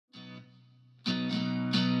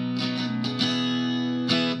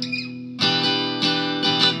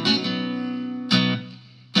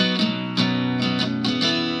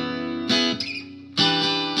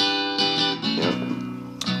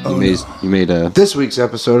You made a. This week's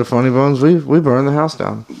episode of Funny Bones, we burned the house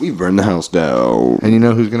down. We burned the house down. And you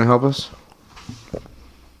know who's going to help us?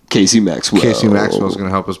 Casey Maxwell. Casey Maxwell's going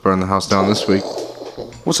to help us burn the house down this week.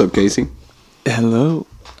 What's up, Casey? Hello.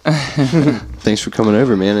 Thanks for coming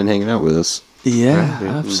over, man, and hanging out with us. Yeah,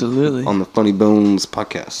 absolutely. On the Funny Bones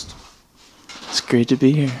podcast. It's great to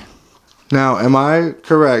be here. Now, am I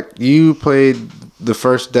correct? You played the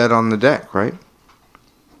first Dead on the Deck, right?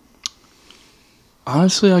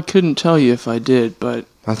 Honestly, I couldn't tell you if I did, but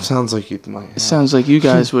That sounds like you might have. it sounds like you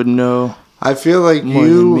guys would know. I feel like More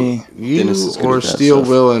than me. Dennis is good or at that Steel stuff.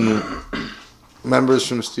 Willen, members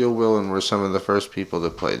from Steel Willen were some of the first people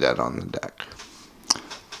to play Dead on the Deck.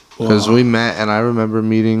 Because we met, and I remember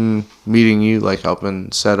meeting you, like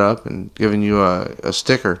helping set up and giving you a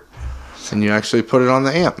sticker, and you actually put it on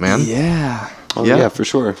the amp, man. Yeah. Oh, Yeah. yeah, for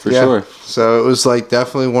sure. For sure. So it was like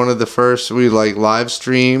definitely one of the first we like live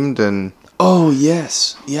streamed, and Oh,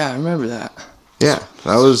 yes. Yeah, I remember that. yeah,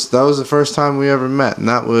 that was the first time we ever met, and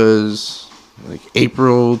that was like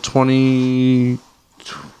April 2020.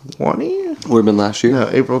 Would have been last year. No,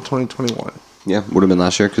 April 2021. Yeah, would have been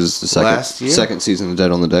last year because it's the Last year? second season of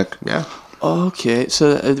Dead on the Deck. Yeah. Okay,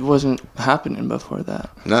 so it wasn't happening before that.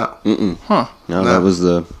 No. Mm-mm. Huh. No, No. that was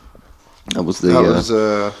the. That was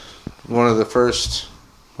one of the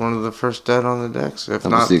first Dead on the Decks, if That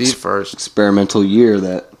not was the the first. experimental year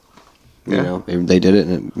that you Yeah. know they did it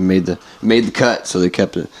and it made the cut, so they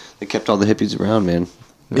kept it. They kept all the hippies around, man.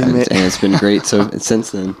 Yeah. And it's been great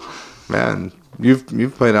since then. Man,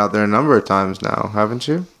 you've played out there a number of times now, haven't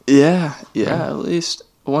you? Yeah, at least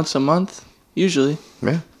once a month, usually,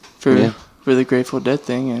 Yeah. for the Grateful Dead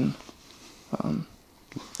thing, and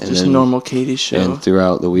just a then- normal Katie show. And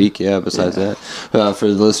throughout the week, besides that. For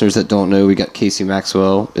the listeners that don't know, we got Casey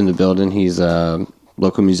Maxwell in the building. He's a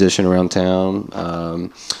local musician around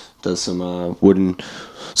town. Does some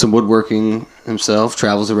woodworking himself,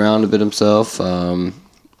 travels around a bit himself.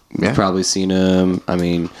 You've probably seen him. I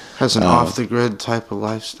mean... Has an off-the-grid type of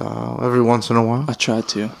lifestyle every once in a while. I try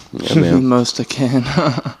to. Yeah, man. The most I can.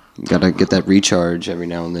 Gotta get that recharge every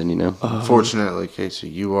now and then, you know? Fortunately, Casey,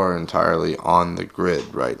 you are entirely on the grid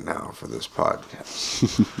right now for this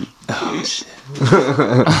podcast. Oh, shit.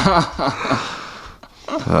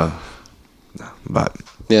 But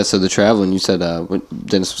Yeah, so the traveling, you said, what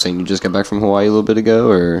Dennis was saying, you just got back from Hawaii a little bit ago,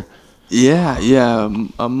 or? Yeah,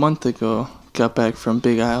 a month ago, got back from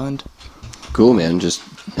Big Island. Cool, man. Just,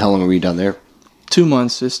 how long were you down there? 2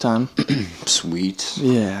 months this time. Sweet.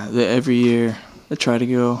 Yeah, every year I try to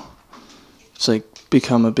go. It's like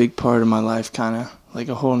become a big part of my life, kind of like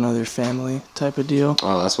a whole nother family type of deal.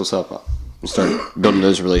 Oh, that's what's up. You start building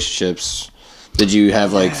those relationships. Did you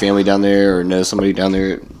have like family down there or know somebody down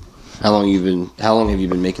there? How long have you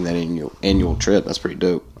been making that annual trip? That's pretty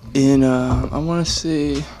dope. In I want to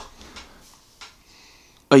say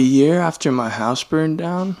a year after my house burned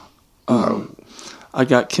down, I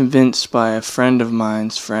got convinced by a friend of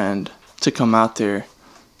mine's friend to come out there,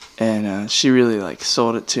 and she really like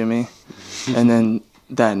sold it to me. And then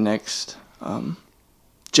that next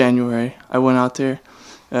January, I went out there.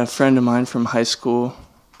 A friend of mine from high school,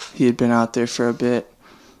 he had been out there for a bit,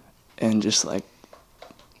 and just like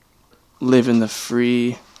living the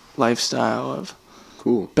free lifestyle of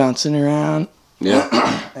Cool. bouncing around.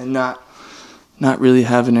 Yeah. And not really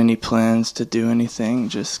having any plans to do anything,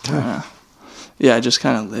 just kind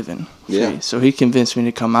of living free. Yeah. So he convinced me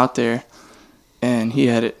to come out there, and he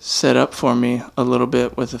had it set up for me a little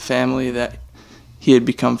bit with a family that he had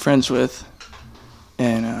become friends with,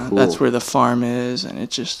 and Cool. that's where the farm is, and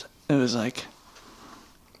it was like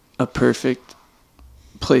a perfect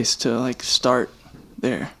place to like start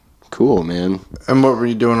there. Cool, man. and what were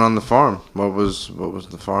you doing on the farm? What was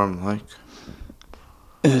the farm like?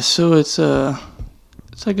 So it's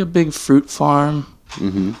like a big fruit farm.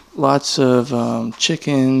 Mm-hmm. Lots of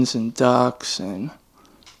chickens and ducks and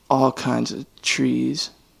all kinds of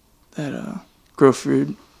trees that grow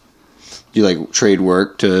fruit. You like trade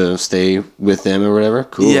work to stay with them or whatever?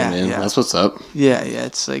 Cool, Yeah, man. yeah. That's what's up. Yeah,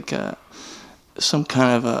 it's like some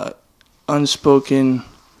kind of a unspoken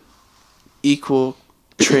equal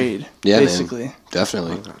trade, Yeah, man. basically.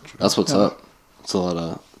 Definitely. That's what's up. It's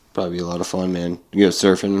probably a lot of fun, man. You go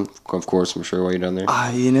surfing, of course, I'm sure, while you're down there. I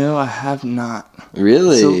have not.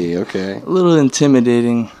 Really? Okay. A little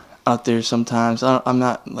intimidating out there sometimes. I'm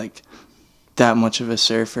not like that much of a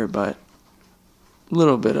surfer, but a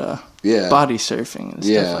little bit of body surfing and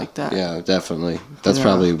stuff like that. Yeah, definitely. That's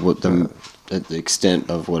probably what the extent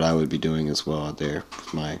of what I would be doing as well out there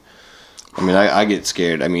with my I mean, I get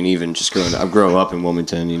scared. I mean, even just I grow up in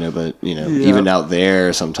Wilmington, but even out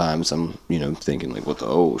there, sometimes I'm, thinking like, what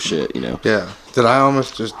the shit, Yeah. Did I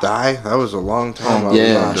almost just die? That was a long time. I was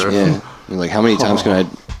under. Yeah. And like, how many times can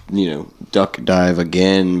I, duck dive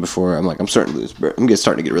again before I'm starting to lose breath. I'm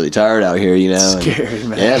starting to get really tired out here, Scary,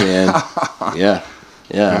 man. Yeah, man.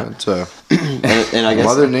 Yeah. It's And I guess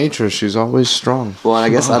Mother Nature, she's always strong. Well, and I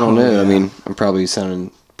guess I don't know. I mean, I'm probably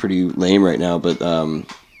sounding pretty lame right now, but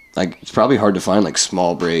it's probably hard to find like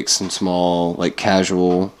small breaks and small like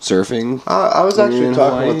casual surfing. I was actually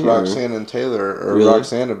talking with Hawaii, Roxanne and Taylor, or Really?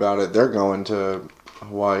 Roxanne about it. They're going to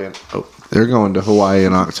Hawaii. They're going to Hawaii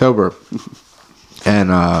in October, and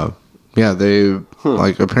they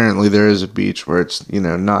like apparently there is a beach where it's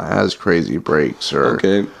not as crazy breaks or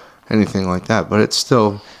anything like that, but it's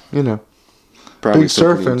still Probably big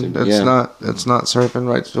surfing. Yeah. It's not surfing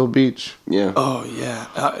Wrightsville Beach. Yeah. Oh yeah,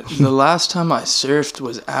 the last time I surfed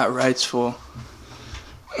was at Wrightsville,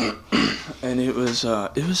 and it was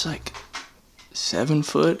like 7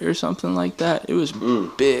 foot or something like that. It was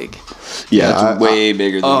big. Yeah, it's way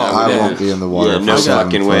bigger than that. I Yeah. won't be in the water. Yeah, for no 7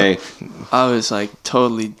 fucking foot. way. I was like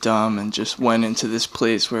totally dumb and just went into this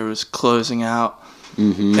place where it was closing out,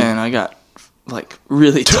 and I got like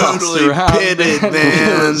really tossed Totally around. pitted, It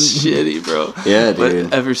man. was shitty, bro. Yeah, dude.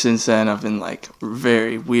 But ever since then, I've been like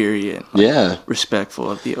very weary and like, Yeah. respectful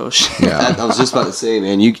of the ocean. Yeah. I was just about to say,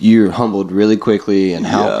 man, you're humbled really quickly, and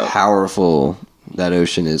how Yeah. powerful that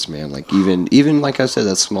ocean is, man. Like even like I said,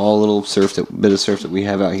 that small little bit of surf that we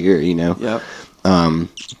have out here, Yep.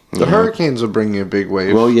 The hurricanes will bring you a big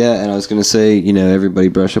wave. Well, yeah, and I was gonna say, everybody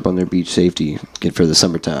brush up on their beach safety for the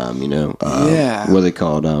summertime. Yeah. What are they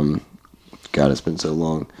called? God, it's been so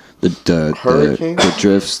long. The Hurricane? the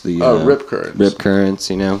drifts, the Rip currents. Rip currents.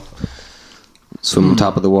 Swim on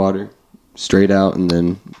top of the water, straight out, and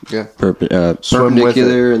then Yeah. Swim Swim with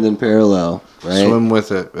perpendicular, and then parallel. Right. Swim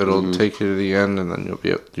with it. It'll take you to the end, and then you'll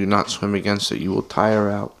be. Do not swim against it. You will tire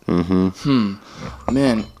out.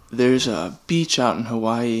 Man, there's a beach out in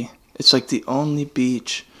Hawaii. It's like the only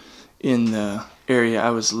beach in the area I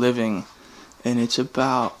was living, and it's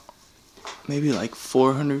about maybe like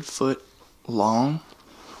 400 foot long,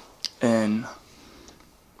 and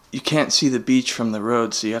you can't see the beach from the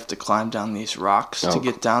road, so you have to climb down these rocks to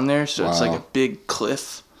get down there. So it's like Wow. a big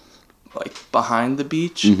cliff, like behind the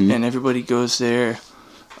beach, and everybody goes there.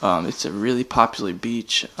 It's a really popular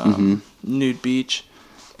beach, nude beach.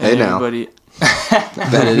 And Hey, now. everybody,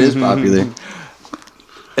 Bet it is popular.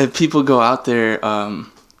 and people go out there,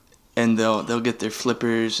 and they'll get their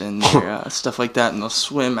flippers and their stuff like that, and they'll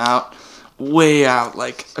swim out, way out,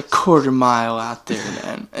 like a quarter mile out there,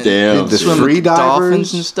 man. And Damn. The swim free with dolphins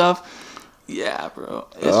divers? and stuff. Yeah, bro,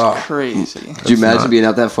 it's crazy. Could you imagine being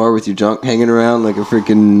out that far with your junk hanging around like a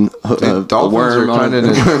freaking dolphins worm are on kinda-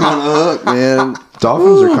 a worm on a hook, man?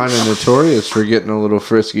 Dolphins are kind of notorious for getting a little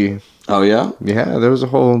frisky. Oh yeah. Yeah, there was a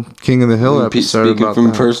whole King of the Hill episode Speaking about from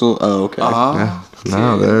that. personal. Oh okay.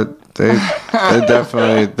 No, they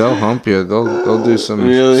definitely they'll hump you. They'll do some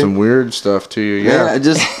Really? some weird stuff to you. Yeah,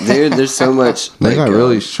 Yeah, there's so much. they got like,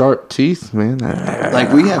 really sharp teeth, man.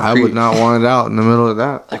 Like we have. I would not want it out in the middle of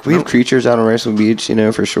that. Like we have creatures out on Wrightsville Beach,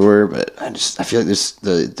 for sure. But I feel like this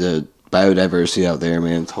the biodiversity out there,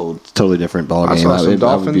 man. It's totally different ball I game. saw some would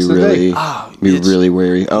dolphins be really, Oh, be it's- really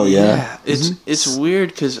wary. Oh yeah. It's weird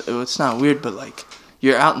because it's not weird, but like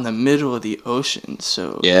you're out in the middle of the ocean,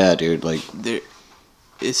 so Yeah, dude. Like there,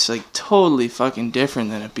 it's like totally fucking different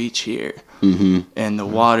than a beach here. Mhm. And the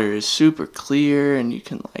water is super clear, and you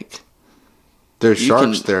can like. There's You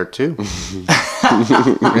sharks can- there too.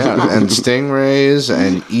 Yeah, and stingrays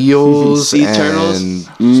and eels Sea and turtles.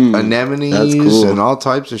 anemones That's cool. and all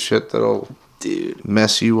types of shit that'll Dude,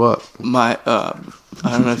 mess you up. my I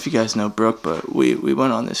don't know if you guys know Brooke, but we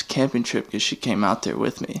went on this camping trip because she came out there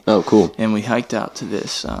with me, oh cool. and we hiked out to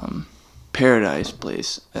this paradise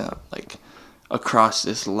place, like across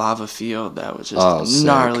this lava field that was just Oh, a sick.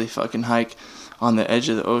 gnarly fucking hike on the edge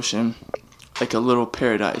of the ocean, like a little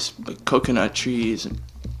paradise, like coconut trees and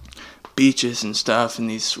beaches and stuff, and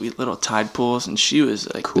these sweet little tide pools. And she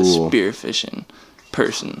was like Cool. the spearfishing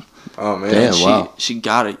person. Oh man, Damn. She wow. she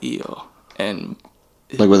got an eel, and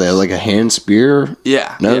Like with a hand spear.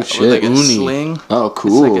 yeah, No yeah, shit. with like a Uni. sling. Oh It's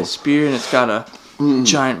cool. like a spear, and it's got a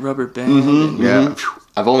giant rubber band. and- yeah.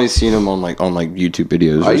 I've only seen them on like YouTube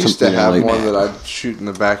videos. I or used to something, have like, one that I'd shoot in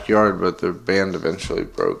the backyard, but the band eventually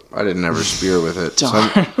broke. I didn't ever spear with it. So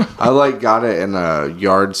I got it in a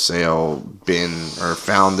yard sale bin or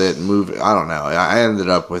found it and moved it. I don't know. I ended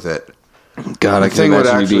up with it. God, I The can thing would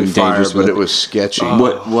imagine you actually being fire, dangerous but with it was sketchy.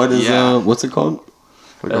 What is Yeah. what's it called?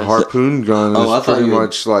 Like a harpoon gun Oh, I is thought pretty you were-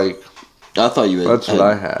 much like I thought you had. That's what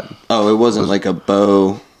I had. Oh, it wasn't like a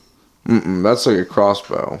bow. That's like a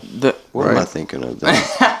crossbow. What am I Right. thinking of?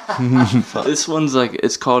 Then? This one's like,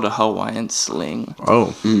 it's called a Hawaiian sling.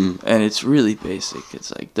 Oh, And it's really basic.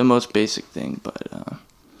 It's like the most basic thing, but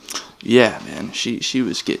yeah, man, she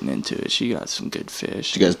was getting into it. She got some good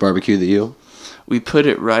fish. Did you guys barbecue the eel? We put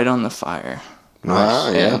it right on the fire.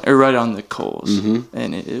 Nice. Yeah. Or right on the coals,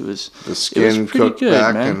 and it was the it skin was pretty cooked good,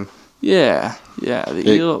 back man. and Yeah. The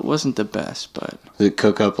eel wasn't the best, but Did it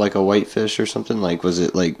cook up like a whitefish or something? Like, was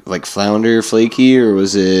it like flounder flaky, or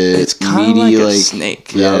was it it's kind of meaty? like a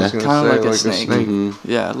snake. Yeah, I Yeah. was gonna Kind of say, like a like a snake. snake.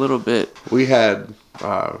 Yeah, a little bit. we had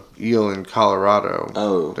eel in Colorado.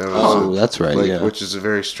 Oh. That Oh, that's right, yeah. Which is a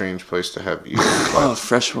very strange place to have eel. Oh,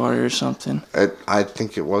 freshwater or something. I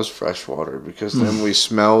think it was freshwater because then we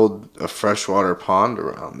smelled a freshwater pond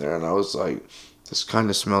around there, and I was like, "This kind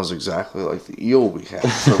of smells exactly like the eel we had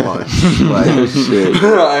for lunch." Like,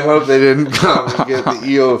 I hope they didn't come and get the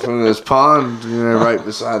eel from this pond, right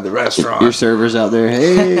beside the restaurant. Your servers out there,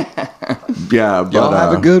 hey, Yeah, but y'all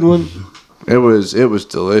have a good one. it was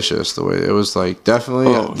delicious the way it was, like,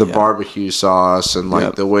 definitely the yeah. barbecue sauce and like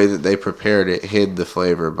Yep. the way that they prepared it hid the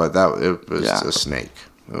flavor, but it was Yeah. a snake.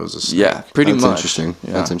 It was a snake. Yeah, pretty That's much. interesting.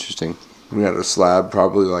 Yeah. That's interesting. We had a slab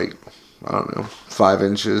probably like, I don't know, 5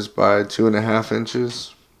 inches by 2.5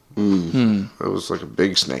 inches. It was like a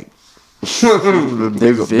big snake. They're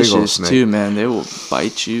big old vicious snake. too, man. They will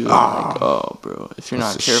bite you. Like, oh, bro, if you're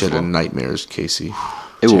not That's a shit of careful. nightmares, Casey.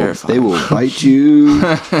 They Terrifying. will bite you.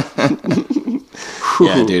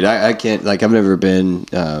 Yeah, dude, I can't. Like, I've never been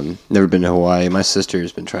to Hawaii. My sister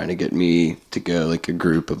has been trying to get me to go. Like, a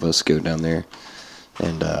group of us go down there,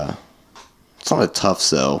 and it's not a tough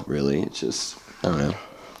sell, really. It's just, I don't know.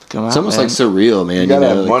 Come It's out, almost man. like surreal, man. You gotta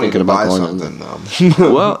have like, money thinking to buy going something,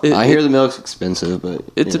 though. Well, I hear the milk's expensive, but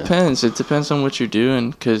It you know. depends. It depends on what you're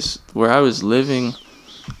doing. Because where I was living,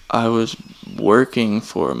 I was working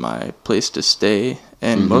for my place to stay,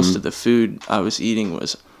 and most of the food I was eating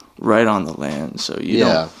was right on the land. So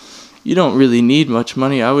you don't really need much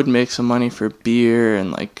money. I would make some money for beer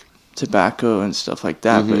and like tobacco and stuff like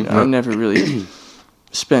that, but I never really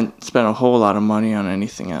spent a whole lot of money on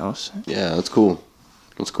anything else. Yeah, that's cool.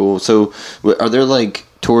 That's cool. So, are there like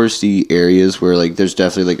touristy areas where like there's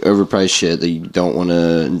definitely like overpriced shit that you don't want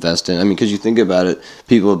to invest in? I mean, because you think about it,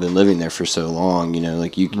 people have been living there for so long. You know,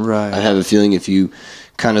 like you. Right. I have a feeling if you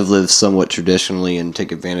kind of live somewhat traditionally and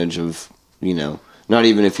take advantage of, you know, not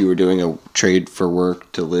even if you were doing a trade for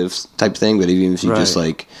work to live type thing, but even if you just Right.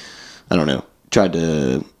 like, I don't know, tried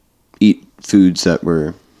to eat foods that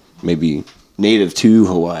were maybe native to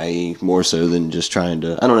Hawaii more so than just trying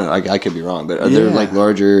to, I don't know, I could be wrong, but are there Yeah. like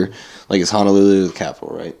larger, like is Honolulu the capital,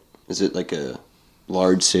 right? Is it like a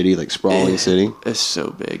large city, like sprawling city? It's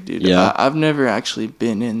so big, dude. Yeah. I've never actually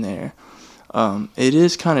been in there. It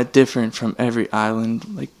is kind of different from every island.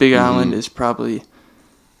 Like Big Island is probably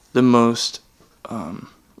the most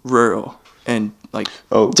rural and like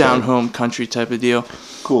Okay. down home country type of deal.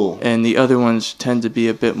 Cool. And the other ones tend to be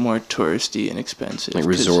a bit more touristy and expensive. Like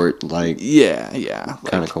 'cause- resort, like Yeah. kind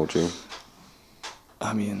Like, of culture.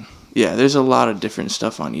 I mean, yeah, there's a lot of different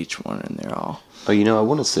stuff on each one, and they're all Oh, you know, I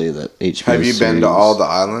want to say that HBO Have you been to series- all the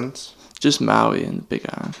islands? just Maui and the Big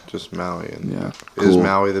Island. Just Maui. And Yeah. Is Cool.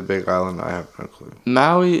 Maui the big island? I have no clue.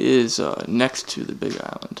 Maui is next to the Big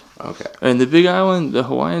Island. Okay. And the Big Island, the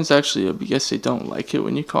Hawaiians actually, I guess they don't like it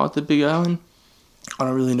when you call it the Big Island. I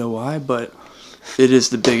don't really know why, but it is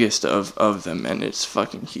the biggest of them, and it's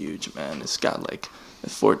fucking huge, man. It's got like a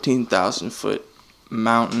 14,000 foot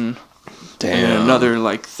mountain, and another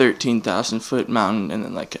like 13,000 foot mountain, and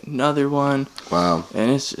then like another one, Wow.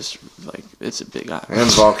 and it's just like it's a big island.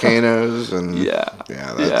 And volcanoes and Yeah.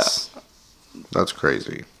 Yeah, that's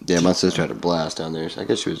crazy. Yeah, my sister had a blast down there. I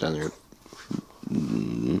guess she was down there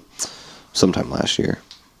sometime last year,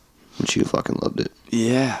 and she fucking loved it.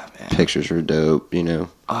 Yeah, man. Pictures were dope, you know.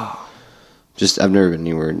 Oh, Just I've never been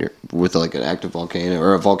anywhere near with like an active volcano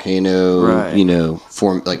or a volcano, Right. you know,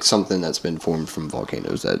 form like something that's been formed from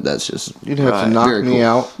volcanoes. That's just You'd have Right. to knock very me cool.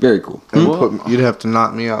 out Very cool. and Well- you'd have to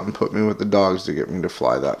knock me out and put me with the dogs to get me to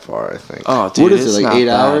fly that far, I think. oh, dude, What is it's it, like not 8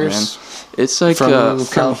 bad, hours man. It's like from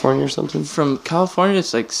California or something? From California,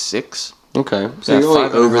 it's like 6. Okay, so Yeah, you're only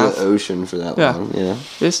 5.5. over the ocean for that Yeah. long. Yeah,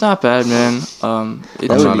 It's not bad, man. It's, I'm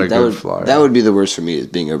not a good flyer. That would be the worst for me is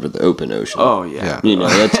being over the open ocean. oh yeah. Yeah. You know,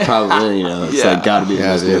 that's probably, you know, it's Yeah. like got to be the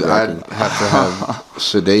Yeah, most dude, nerve-wracking. I'd have to have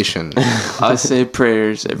sedation. I say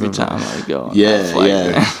prayers every time I go. On that Yeah, flight,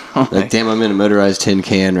 yeah. man. I'm Like, damn, I'm in a motorized tin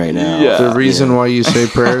can right now. Yeah. The reason why you say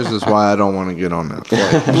prayers is why I don't want to get on that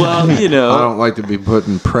flight. well, you know, I don't like to be put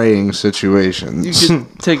in praying situations. you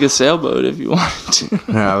could take a sailboat if you wanted to.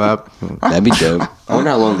 Yeah, That'd be dope. I wonder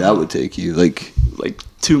how long that would take you. Like, Like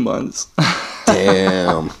 2 months.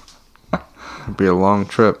 damn. would be a long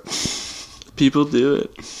trip. People do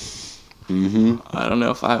it. Mm-hmm. I don't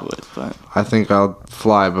know if I would, but I think I'll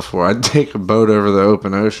fly before I take a boat over the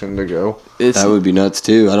open ocean to go it's That would be nuts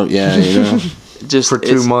too. I don't. Yeah, you know. just for 2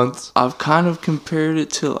 it's- months. I've kind of compared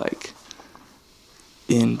it to like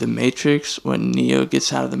in the Matrix when Neo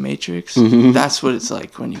gets out of the Matrix. Mhm. That's what it's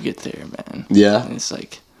like when you get there, man. Yeah. And it's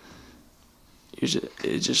like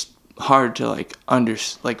it's just hard to like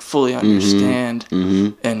fully understand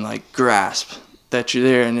Mm-hmm. and like grasp that you're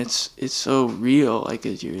there, and it's so real. Like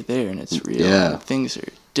you're there and it's real. Yeah. And things are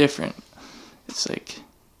different. It's like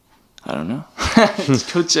I don't know.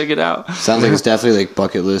 Just go check it out. Sounds like it's definitely like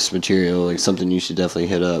bucket list material. Like something you should definitely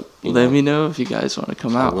hit up. you Let know? me know if you guys want to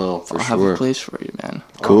come out. will, for I'll have sure. a place for you, man.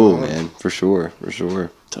 Cool, Oh, man. For sure. For sure.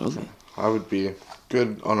 Totally. I would be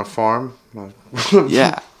good on a farm.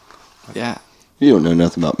 Yeah. Yeah. You don't know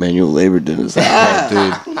nothing about manual labor, Dennis. Dude,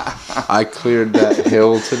 I cleared that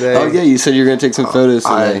hill today. Oh yeah, you said you were gonna take some photos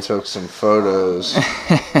today. I took some photos.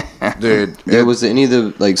 Dude, Yeah, was any of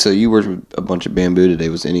the like? So you worked with a bunch of bamboo today.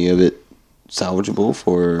 Was any of it salvageable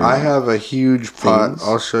for? I have a huge pile. Things?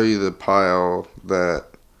 I'll show you the pile that.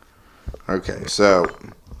 Okay, so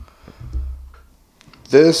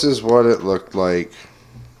this is what it looked like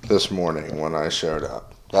this morning when I showed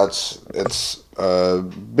up. It's a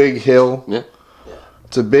big hill. Yeah.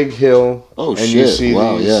 It's a big hill. Oh, and shit. you see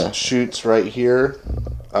Wow, these yeah. shoots right here.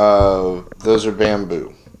 Those are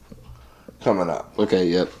bamboo coming up. Okay.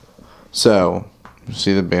 Yep. So, you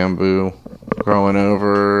see the bamboo growing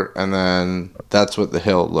over, and then that's what the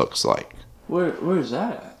hill looks like. Where's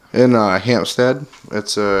that at? In Hampstead,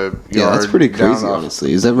 it's a yard. Yeah, that's pretty down crazy. off-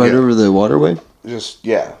 Honestly, is that right Yeah. over the waterway? Just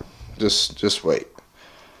wait.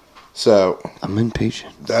 So I'm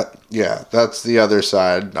impatient. that's the other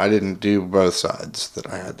side. I didn't do both sides that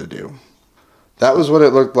I had to do. That was what it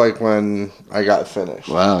looked like when I got finished.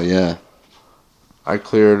 Wow. Yeah. I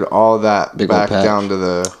cleared all that Big old back patch. down to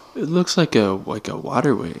the. It looks like a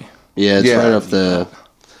waterway. Yeah. It's Yeah. right off the.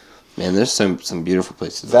 Man, there's some beautiful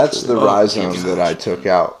places. That's the up there. rhizome that I took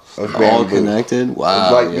out of bamboo. all connected.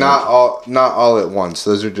 Wow. Like yeah. not all at once.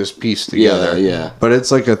 Those are just pieced together. Yeah. But it's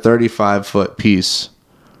like a 35-foot piece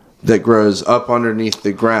that grows up underneath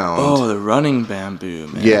the ground. Oh, the running bamboo,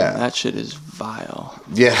 man. Yeah. That shit is vile.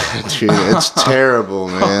 Yeah, dude, it's terrible,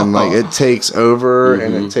 man. Like it takes over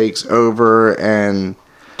and Mm-hmm. it takes over and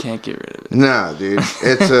Can't get rid of it. no, dude,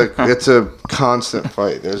 it's a constant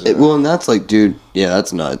fight. There's Well, and that's like, dude. Yeah,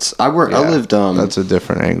 that's nuts. I lived that's a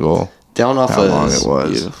different angle. down off How of long it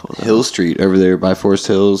was. Beautiful. though. Hill Street over there by Forest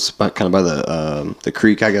Hills, kind of by the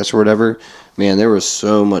creek, I guess, or whatever. Man, there was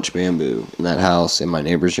so much bamboo in that house, in my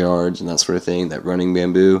neighbors' yards, and that sort of thing. That running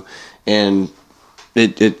bamboo, and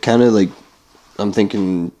it kind of like I'm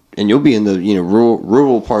thinking, and you'll be in the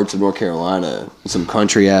rural parts of North Carolina, some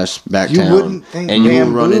country ass back You town, wouldn't think and you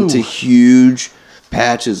will run bamboo. into huge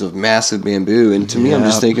patches of massive bamboo. And to me, I'm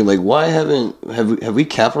just Yeah. thinking like, why have we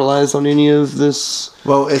capitalized on any of this?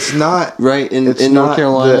 Well, it's not Right in it's North not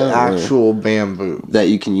Carolina, the or actual bamboo. that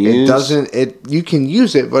you can use. It doesn't. You can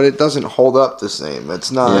use it, but it doesn't hold up the same.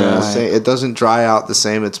 It's not Yeah. the same. It doesn't dry out the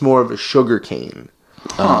same. It's more of a sugar cane.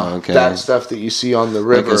 Oh, okay. That stuff that you see on the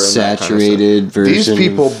river. a and that kind of stuff. saturated version. These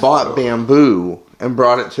people of- bought bamboo and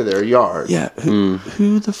brought it to their yard. Yeah,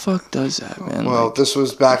 who the fuck does that, man? Well, Like, this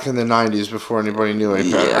was back in the '90s before anybody knew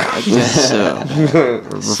any better. yeah, I guess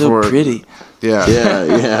so. So pretty. Yeah,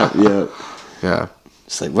 Yeah. yeah.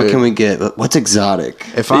 It's like, what can we get? What's exotic?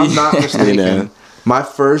 If I'm not mistaken, know. my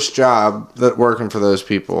first job that working for those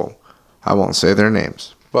people, I won't say their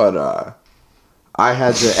names, but I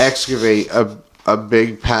had to excavate a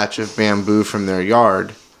big patch of bamboo from their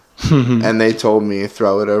yard. And they told me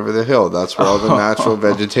throw it over the hill. That's where all the natural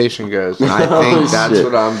vegetation goes. And I think that's shit.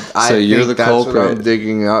 what I'm. I So you're think the that's what culprit. I'm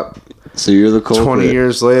digging up. So you're the culprit. 20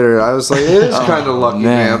 years later, I was like, it is kind of lucky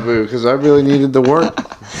man. bamboo because I really needed the work.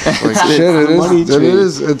 Like shit, it the money is. It tree.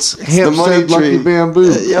 is. It's the money Hampstead lucky tree.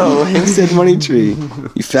 bamboo. Yo, Hampstead Money Tree.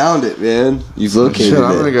 You found it, man. You've located Shit,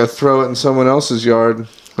 I'm it. gonna go throw it in someone else's yard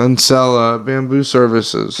and sell bamboo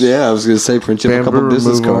services. Yeah, I was gonna say print you up a couple Bamboo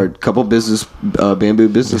business removal. bamboo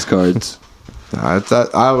business cards. I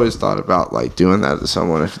always thought about like doing that to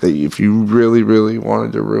someone if you really really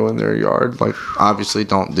wanted to ruin their yard. Like obviously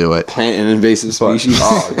don't do it. Plant an invasive species.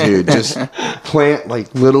 Oh, dude, just plant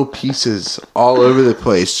like little pieces all over the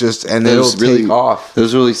place. And it'll take off.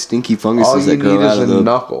 Those really stinky funguses All you that grow need out is of a the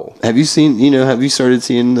knuckle. Have you started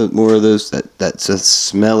seeing more of those that's a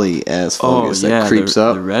smelly ass fungus that creeps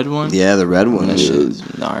up? The red one? Yeah, the red one. That shit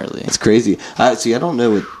is gnarly. It's crazy. I don't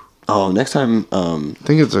know what. Oh, next time, I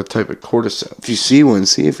think it's a type of cordyceps. if you see one,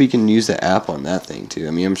 see if we can use the app on that thing too.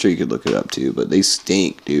 I mean, I'm sure you could look it up too, but they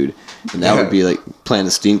stink, dude. And that would be like planting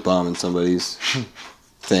a stink bomb in somebody's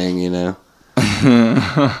thing, you know?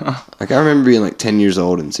 Like I remember being like 10 years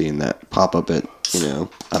old and seeing that pop up at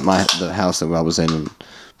the house that I was in, and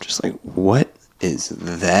just like, what is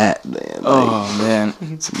that, man? Oh man,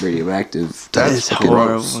 It's radioactive. it's fucking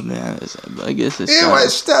horrible, gross. man. I guess it's Ew, I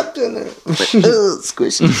stepped in it. Ugh,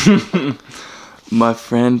 squishy. my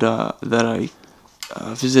friend that I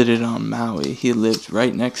visited on Maui. He lived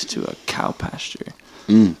right next to a cow pasture,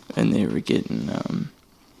 and they were getting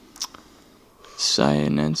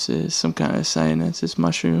cyanensis, some kind of cyanensis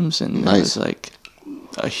mushrooms, and Nice. it was like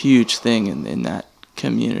a huge thing in that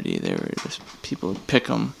community. They were just people would pick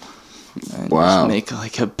them and Wow. just make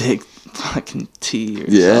like a big fucking tea or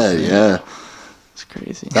Yeah, something. yeah. It's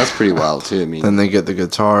crazy. That's pretty wild too. I mean, Then they get the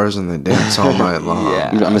guitars and they dance all night long.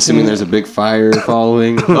 Yeah. I'm assuming there's a big fire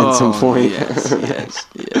following at some point. Yes.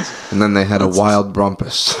 And then they had a wild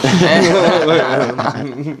brumpus.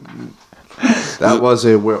 That was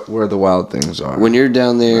where the wild things are. When you're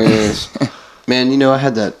down there, man, I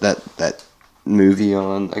had that movie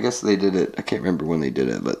on. I guess they did it. I can't remember when they did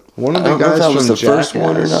it, but One of I the don't know if guys that was from the first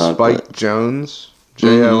one or not. Spike Jonze,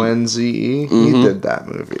 Jonze, he did that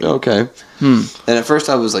movie. Okay. And at first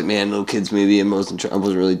I was like, man, little kids movie, and I wasn't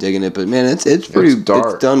really digging it, but man, it's pretty dark.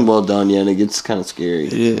 It's done well done, yeah, and it gets kind of scary.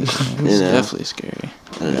 It is. It's know. definitely scary.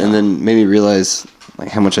 And then made me realize like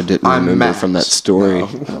how much I didn't I'm remember Max. from that story.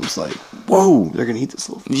 And I was like, whoa, they're gonna eat this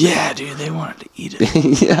little. Yeah, dude, they wanted to eat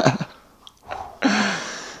it. Yeah.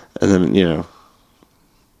 And then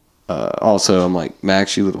also I'm like,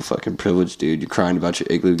 Max, you little fucking privileged dude. You're crying about your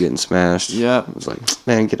igloo getting smashed. Yep. I was like,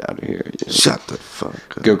 man, get out of here. Shut the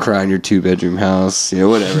fuck up. Go cry in your 2-bedroom house.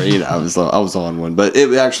 Whatever. I was on one, but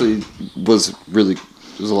it actually was really.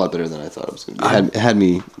 It was a lot better than I thought it was going to be. It had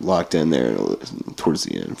me locked in there towards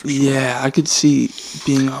the end. For sure. Yeah, I could see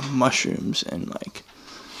being on mushrooms and like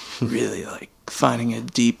really like finding a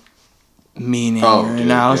deep meaning Oh, or dude,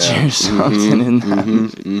 analogy yeah. or something in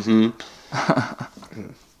that.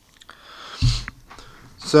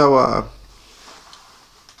 So,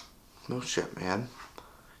 no shit, man.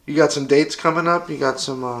 You got some dates coming up? You got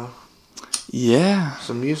some Yeah,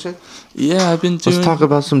 music? yeah, I've been doing. Let's talk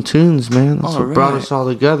about some tunes, man. That's what brought Alright. us all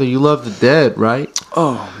together. You love the Dead, right?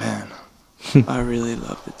 Oh man, I really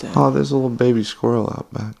love the Dead. Oh, there's a little baby squirrel out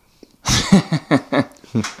back.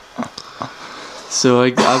 So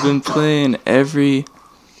I've been playing every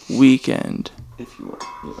weekend. If you want.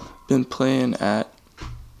 Been playing at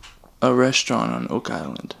a restaurant on Oak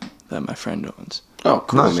Island that my friend owns. Oh,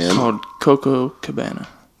 cool, Nice. man. It's called Coco Cabana.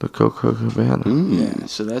 The Coco Cabana. Yeah,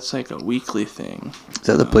 so that's like a weekly thing. Is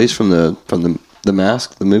that the place from the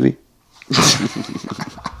Mask, the movie?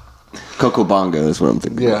 Coco Bongo is what I'm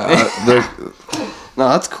thinking. Yeah, No,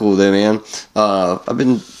 that's cool though, man. I've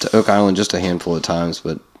been to Oak Island just a handful of times,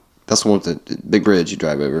 but that's the one with the big bridge you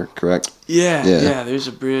drive over, correct? Yeah, Yeah. yeah. There's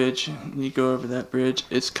a bridge. You go over that bridge.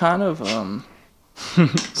 It's kind of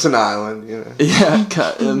it's an island,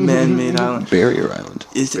 a man-made island. Barrier Island.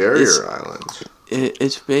 It's, Barrier Island.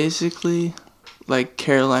 It's basically like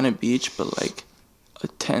Carolina Beach, but like a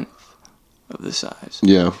tenth of the size.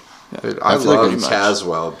 Yeah. Dude, I I feel like love pretty much.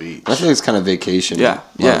 Caswell Beach. I think it's kind of vacation. Yeah, A lot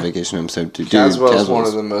yeah. of vacation homes have to do. Caswell's one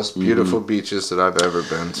of the most beautiful beaches that I've ever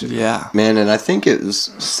been to. Yeah. Man, and I think it was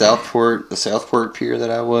the Southport Pier that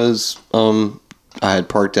I was, I had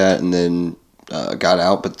parked at and then got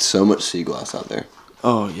out, but so much sea glass out there.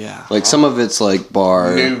 Oh yeah. Like some of it's like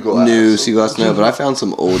New sea glass, no, but I found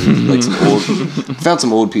some old, found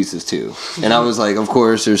some old pieces too. And I was like, of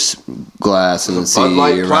course, there's glass in the sea Bud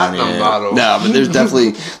Light around Platinum it. bottle. No, but there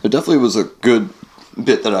definitely was a good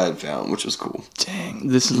bit that I had found, which was cool. Dang.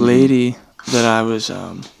 This lady that I was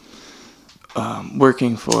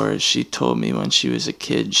working for, she told me when she was a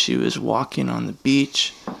kid, she was walking on the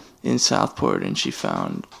beach in Southport and she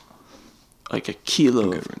found like a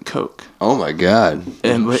kilo of Coke. Oh my god!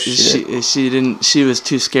 And but Shit. she didn't. She was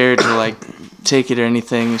too scared to like take it or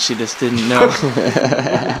anything. She just didn't know.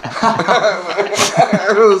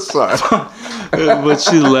 Sorry. But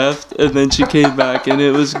she left, and then she came back, and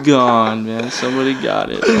it was gone, man. Somebody got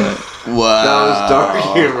it. But Wow. That was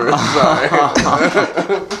dark humor.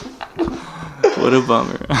 Sorry. what a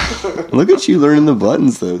bummer. Look at you learning the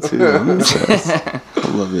buttons though too. I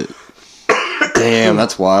love it. Damn,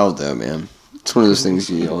 that's wild though, man. It's one of those things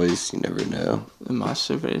you never know. My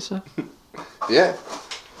cerveza. Yeah.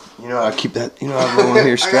 You know, I keep that. You know, I have one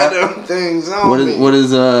here I strapped. got them things on me. What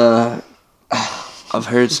is I've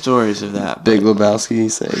heard stories of that. Big Lebowski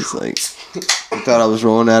says like, you thought I was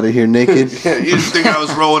rolling out of here naked? Yeah, you just think I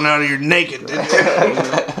was rolling out of here naked, didn't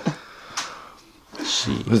you?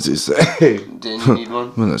 What's he say? Didn't you need one?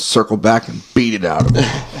 I'm gonna circle back and beat it out of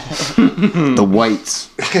him. The whites.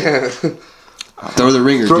 Throw the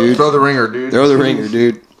ringer, dude. Throw the ringer, dude. Throw the ringer,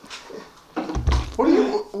 dude.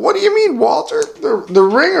 What do you mean, Walter? The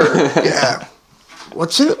ringer? Yeah.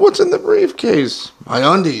 What's in the briefcase? My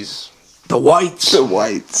undies. The whites. The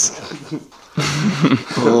whites.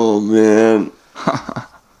 Oh man.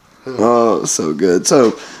 Oh, so good.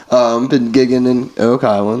 So, been gigging in Oak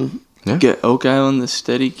Island. Get Oak Island, the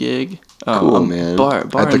steady gig. Cool, man. Bar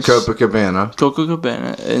At the in Copacabana.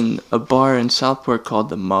 Copacabana, and a bar in Southport called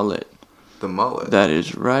the Mullet. The Mullet. That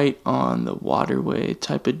is right on the waterway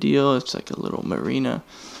type of deal. It's like a little marina,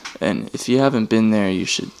 and if you haven't been there, you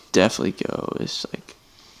should definitely go.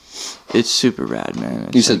 It's super rad, man.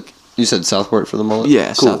 It's You said Southport for the Mullet?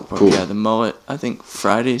 yeah, Cool, Southport. cool. Yeah, the Mullet. I think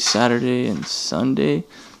Friday, Saturday, and Sunday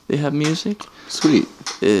they have music. Sweet.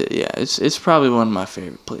 It's probably one of my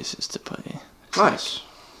favorite places to play. Nice.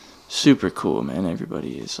 Super cool, man.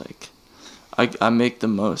 Everybody is like, I make the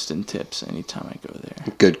most in tips anytime I go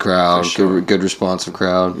there. Good crowd. For sure. Good responsive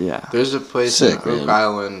crowd. Yeah. There's a place Sick, in Oak man.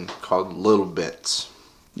 Island called Little Bits.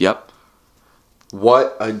 Yep.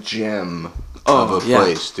 What a gem of a yeah.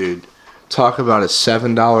 place, dude. Talk about a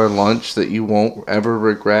 $7 lunch that you won't ever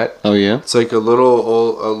regret. Oh yeah. It's like a little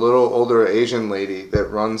older Asian lady that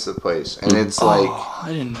runs the place, and it's like, Oh,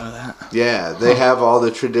 I didn't know that. yeah, they have all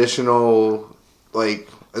the traditional, like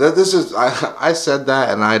that. This is I said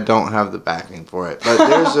that, and I don't have the backing for it,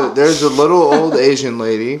 but there's a little old Asian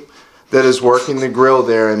lady that is working the grill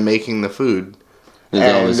there and making the food, Is it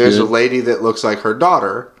and always there's good? a lady that looks like her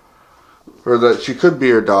daughter, or that she could be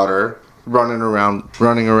her daughter, running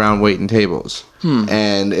around waiting tables.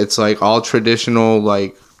 And it's like all traditional,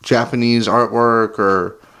 like Japanese artwork,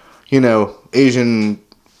 or Asian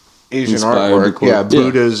Inspired artwork. decor. Yeah, Yeah.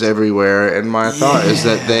 Buddhas everywhere. And my thought is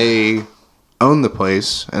that they own the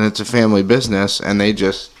place, and it's a family business, and they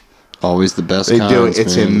Always the best. do kinds, it.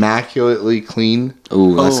 It's man. immaculately clean.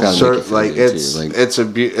 Ooh, that's gotta So, make it feel like good, it's too. Like,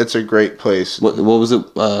 it's a great place. what was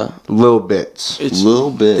it? Little Bits. It's Little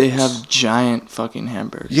Bits. They have giant fucking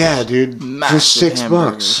hamburgers. Yeah, dude. Massive For $6.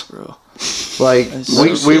 hamburgers, bro. Like That's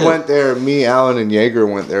we so we sick. went there, me, Alan, and Jaeger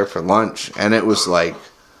went there for lunch, and it was like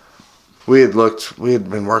we had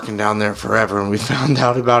been working down there forever, and we found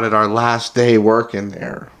out about it our last day working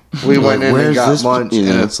there. We went in and where's got this- lunch, you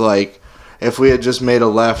and know? it's like if we had just made a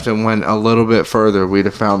left and went a little bit further, we'd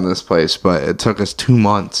have found this place, but it took us 2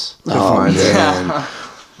 months to find it. man.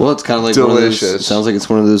 Well, it's kind of like one of those, Delicious. it sounds like it's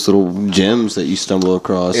one of those little gems that you stumble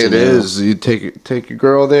across. It is. You take your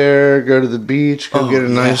girl there, go to the beach, go get a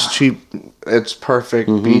nice yeah. cheap. It's perfect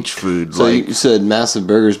beach food. So like you said massive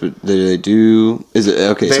burgers, but they do. Is it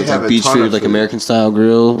okay? They So it's have like a beach ton food, of like food. American style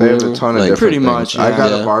grill. they have a whatever? ton of Like, different Pretty things. much, I got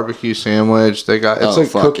yeah. a barbecue sandwich. They got it's Oh, like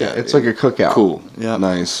fuck cook. yeah, It's dude. like a cookout. Cool. Yeah.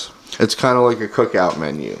 Nice. It's kind of like a cookout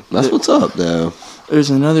menu. That's what's up, though. There's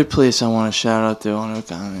another place I want to shout out though on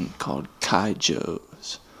Oak Island called Kai Joe's.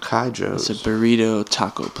 Kaijo's. It's a burrito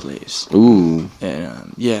taco place. Ooh.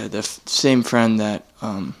 And the same friend that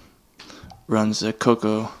runs the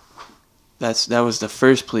Coco, that was the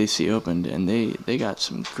first place he opened, and they got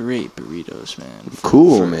some great burritos, man.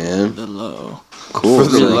 Cool, man. The low, Cool. For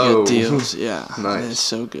the really low. good deals. Yeah, Nice. It's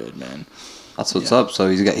so good, man. That's what's Yeah. up. So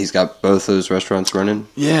he's got both those restaurants running.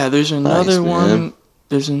 Yeah, there's another man. one.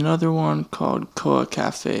 There's another one called Koa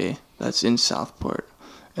Cafe that's in Southport,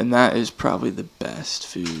 and that is probably the best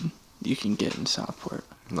food you can get in Southport.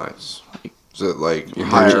 Nice. Like- Is it like Yeah,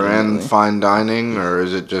 higher end legitimately. fine dining, or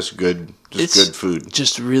is it just good? Just It's- good food.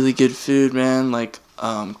 Just really good food, man. Like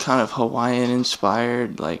kind of Hawaiian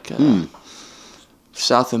inspired, like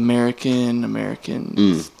South American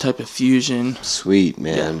type of fusion. Sweet,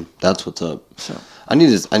 man. Yeah. That's what's up. So I need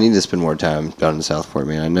to spend more time down in Southport,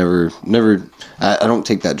 man. I don't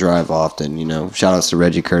take that drive often, Shout outs to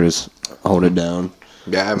Reggie Curtis, hold it down.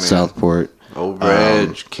 Yeah, man. Southport, Old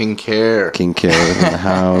Reg, King Care. King Carey in the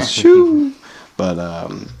house. Shoo. But I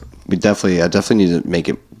definitely need to make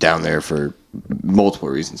it down there for multiple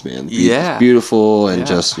reasons, man. The beach is Yeah. beautiful, and Yeah.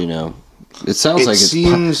 just It sounds like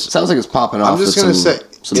it's popping off. I'm just with gonna say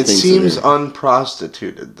some it things seems that are-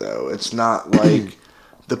 unprostituted though. It's not like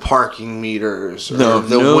the parking meters or No,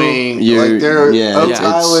 the no. wing. You're- Like there, yeah, Oak it's-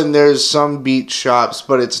 Island, there's some beach shops,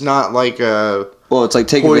 but it's not like a Well, it's like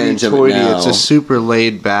take advantage of it hoity-toity. now. It's a super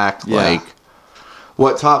laid back, Yeah. like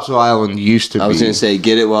what Topsail Island used to be. I was gonna say,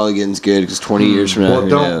 get it while the getting's good, because 20 years from now, Well, who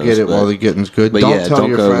don't knows, get it but- while the getting's good. but Don't yeah, tell don't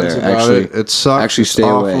your go friends there. about Actually- it. It sucks. actually It's stay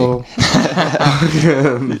away. awful.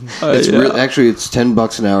 It's actually it's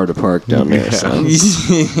 $10 an hour to park down there. So.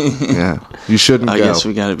 Yeah, you shouldn't I go. guess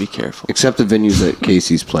we gotta be careful. Except the venues that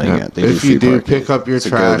Casey's playing Yeah. at. They If do you free do, parking. pick up your So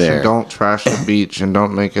go trash there. and don't trash the beach and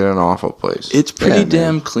don't make it an awful place. It's pretty Yeah, man.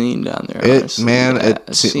 damn clean down there. It honestly. man,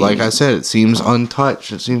 Yeah, like I said, it seems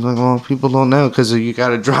untouched. It seems like people don't know because you got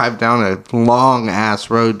to drive down a long ass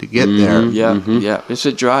road to get there. Yeah, yeah. It's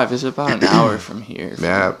a drive. It's about an hour from here.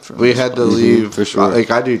 Yeah, from we this had to place. leave for sure.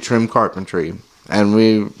 Like I do trim carpentry, and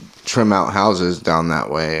we trim out houses down that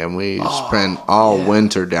way, and we spent all yeah.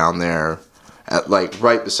 winter down there, at like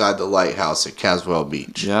right beside the lighthouse at Caswell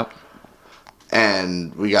Beach. Yep.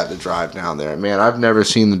 And we got to drive down there. Man, I've never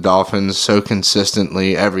seen the dolphins so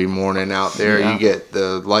consistently every morning out there. Yeah. You get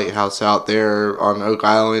the lighthouse out there on Oak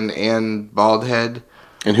Island and Bald Head.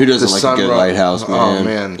 And who doesn't The like a sun good ro- lighthouse, man? Oh,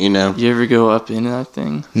 man. You know? You ever go up into that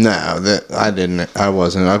thing? No, that I didn't. I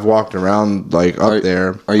wasn't. I've walked around like up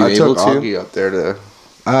there. are you I able took to? Augie up there to.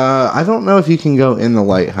 I don't know if you can go in the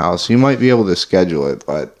lighthouse. You might be able to schedule it,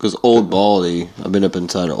 but Because Old Baldy, I've been up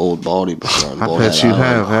inside of Old Baldy before. On I Bullhead bet you Island.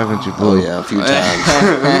 have, haven't you, Oh Blue? yeah, a few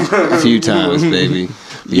times. A few times, baby.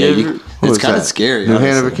 Yeah, You you, ever- What it's was kind of that? scary. New honestly.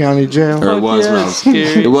 Hanover County Jail. Or it was yeah, when I it's was.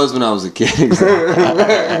 scary. It was when I was a kid.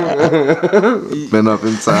 Been up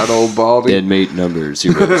inside Old Baldy. Dead mate number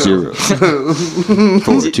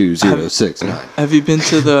 004206. Have you been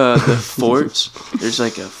to the forts? There's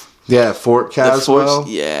like a Yeah, Fort the Caswell. forts.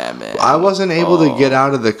 Yeah, man. I wasn't able to get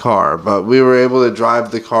out of the car, but we were able to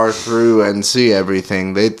drive the car through and see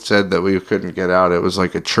everything. They said that we couldn't get out. It was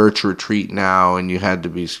like a church retreat now, and you had to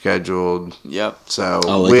be scheduled. Yep. So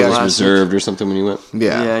Oh, like we it was actually, reserved or something when you went?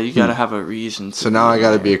 Yeah, yeah. you gotta have a reason. So now I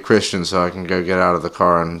got to be a Christian so I can go get out of the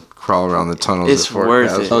car and crawl around the tunnels. It's at Fort worth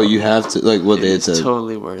Caswell. it. Oh, you have to like what they It's it's a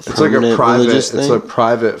totally worth It's it. like a permanent private. religious It's thing? a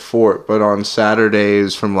private fort, but on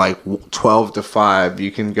Saturdays from like 12 to 5,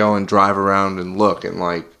 you can go and drive around and look and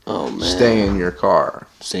like Oh man, stay in your car.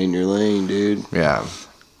 Stay in your lane, dude. Yeah,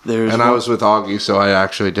 There's and I one- was with Augie, so I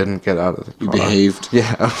actually didn't get out of the car. You behaved.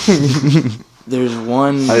 Yeah, There's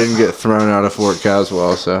one. I didn't get thrown out of Fort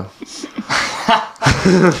Caswell, so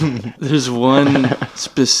There's one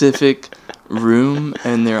specific room,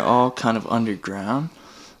 and they're all kind of underground.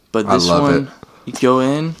 But I this love one, it. you go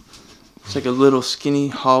in, it's like a little skinny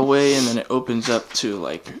hallway, and then it opens up to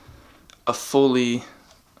like a fully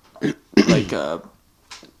like a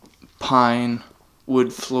pine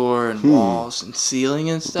wood floor and walls and ceiling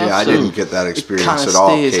and stuff. yeah, I so didn't get that it experience kind of at all.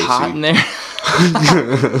 stays Casey. hot in there.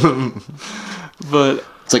 But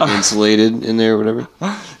It's like insulated in there or whatever.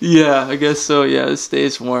 yeah, I guess so. Yeah, it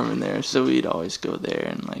stays warm in there, so we'd always go there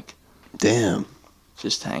and like Damn.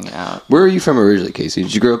 just hang out. Where are you from originally, Casey?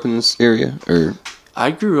 Did you grow up in this area or?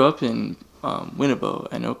 I grew up in Winnebago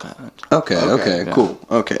and Oak Island. Okay, Okay, yeah. cool.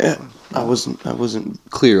 Okay, I wasn't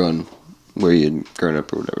clear on where you'd grown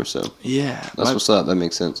up or whatever. So Yeah, that's what's up. That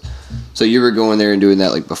makes sense. So you were going there and doing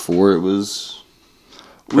that like before it was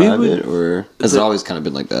We private, would- or has it the- always kind of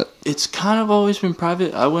been like that? it's kind of always been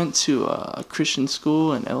private. I went to a Christian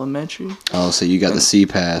school in elementary. Oh, so you got the C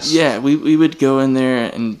pass. Yeah, we would go in there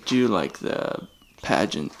and do like the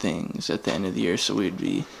pageant things at the end of the year. So we'd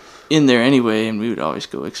be in there anyway, and we would always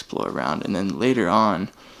go explore around. And then later on,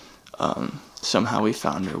 somehow we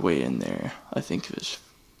found our way in there. I think it was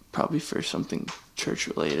probably for something church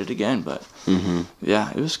related again, but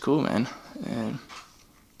yeah, it was cool, man. And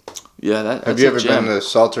yeah, that's Have you a ever gem. been to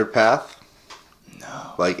Salter Path?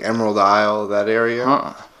 No. Like Emerald Isle, that area?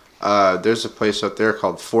 Uh-uh. There's a place up there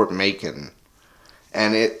called Fort Macon.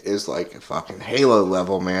 And it is like a fucking Halo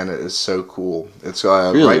level, man. It is so cool. It's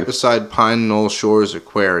Really? right beside Pine Knoll Shores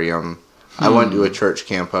Aquarium. I went to a church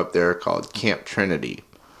camp up there called Camp Trinity.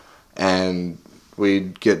 And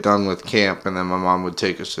we'd get done with camp, and then my mom would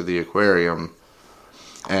take us to the aquarium.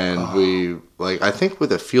 And we, like, I think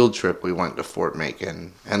with a field trip, we went to Fort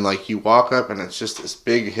Macon. And, like, you walk up, and it's just this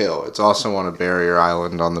big hill. It's also on a barrier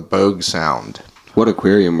island on the Bogue Sound. What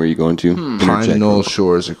aquarium were you going to? Interject Pine Knoll real-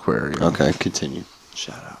 Shores Aquarium. Okay, continue.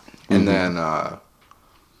 Shout out. And then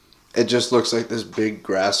it just looks like this big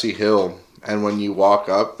grassy hill. And when you walk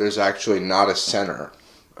up, there's actually not a center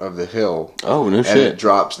of the hill. Oh no And it shit.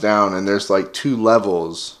 drops down, and there's like 2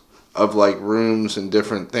 levels of like rooms and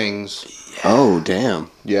different things. Oh, damn.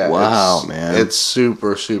 Yeah. Wow, man. It's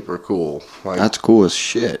super, super cool. Like, That's cool as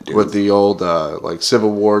shit, dude. with the old like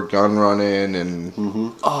Civil War gun running and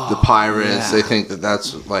the pirates. yeah. They think that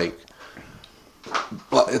that's like,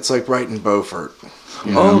 it's like right in Beaufort.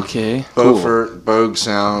 You know? Okay. Beaufort, Bogue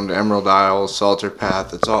Sound, Emerald Isle, Salter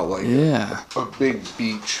Path. It's all like Yeah. a big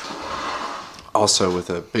beach. Also with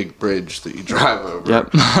a big bridge that you drive over.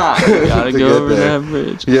 Yep. You gotta To go get over there. that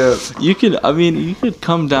bridge. Yeah. You could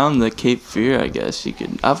come down the Cape Fear, I guess.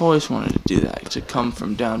 I've always wanted to do that, to come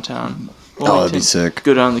from downtown. Oh, that'd be Wellington, sick.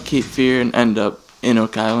 Go down the Cape Fear and end up in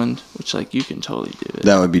Oak Island, which, like, you can totally do it.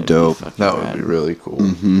 That would be dope. fucking That would rad. be really cool.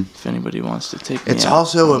 If anybody wants to take me It's out.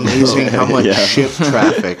 also amazing how much Yeah. ship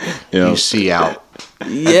traffic Yeah. you see out at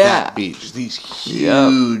Yeah. that beach. These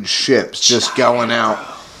huge ships just going out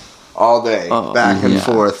all day, Oh, back and yeah.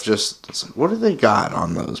 forth. Just it's like, what do they got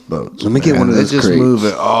on those boats? Let me get one of those They just crates. move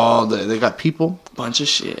it all day. They got people. Bunch of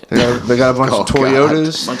shit. They got a bunch Oh, of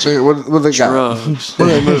Toyotas. Bunch What they got? Drugs. What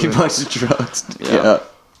are they moving? A bunch of drugs. Yeah.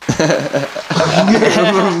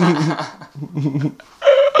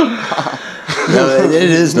 No, it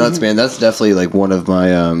is nuts, man. That's definitely like one of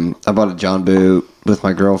my. I bought a John boat with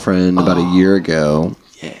my girlfriend about a year ago.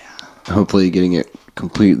 Yeah. Hopefully, getting it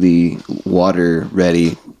completely water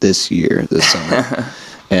ready this summer.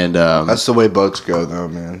 And That's the way boats go, though,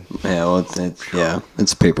 man. yeah, well,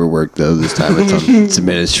 it's paperwork though. This time it's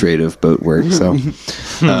administrative boat work. So,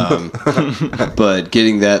 but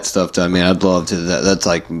getting that stuff done, man, I'd love to. That's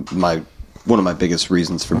like one of my biggest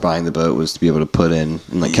reasons for buying the boat was to be able to put in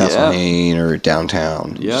like Castle Hayne or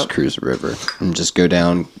downtown, just cruise the river and just go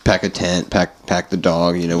down, pack a tent, pack the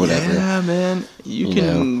dog, whatever. Yeah, man. You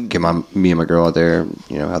can Get me and my girl out there,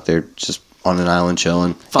 out there just on an island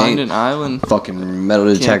chilling. find Ain't an island, fucking metal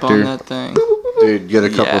camp detector. on that thing. Dude, get a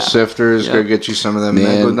couple Yeah. sifters. Go Yep. get you some of them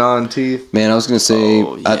Man. Megalodon teeth. Man, I was gonna say,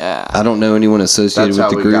 Oh, yeah. I don't know anyone associated That's with how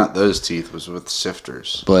the we group, got those teeth, was with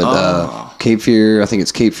sifters. but Cape Fear, I think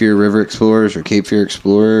it's Cape Fear River Explorers or Cape Fear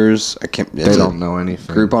Explorers. I can't. They it's a don't know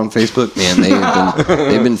anything. Group on Facebook, man.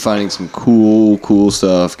 They've been finding some cool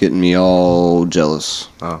stuff, getting me all jealous.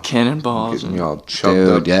 Cannonballs Getting and y'all chubbed Dude,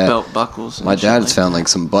 up. yeah. belt buckles. And My shit dad's like found like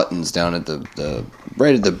some buttons down at the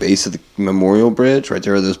right at the base of the Memorial Bridge, right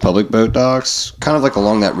there are those public boat docks, kind of like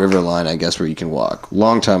along that river line, I guess, where you can walk.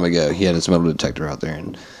 Long time ago, he had his metal detector out there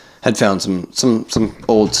and had found some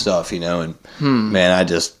old stuff, and man,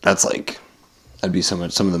 that's like that'd be some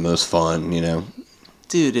of the most fun,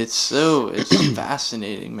 Dude, it's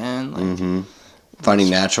fascinating, man. Like, finding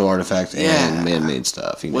natural artifacts Yeah. and man-made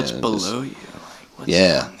stuff. what's just- below you? Like, what's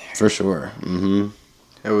Yeah, down there? for sure.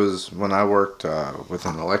 It was when I worked with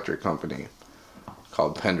an electric company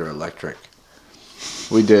called Pender Electric.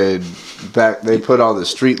 We did they put all the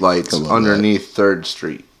street lights I love underneath 3rd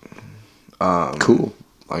Street. Cool.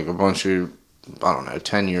 Like a bunch of, I don't know,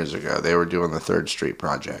 10 years ago, they were doing the 3rd Street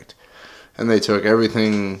project. And they took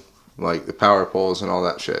everything, like the power poles and all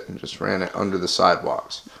that shit, and just ran it under the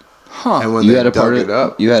sidewalks. Huh. And when You they had a part dug of it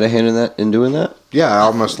up, You had a hand in doing that. yeah, I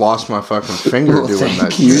almost lost my fucking finger Well, doing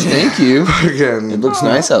that thank you, shit. thank you. Again, It looks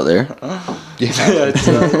nice out there.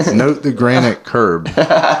 note the granite curb.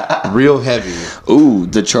 Real heavy. Ooh,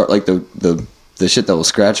 the chart, like the shit that will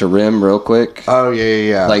scratch a rim real quick. Oh,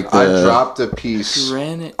 yeah. Like I the- dropped a piece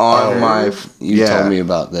Granite on my... You told me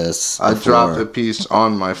about this. I before. dropped a piece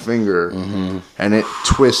on my finger, and it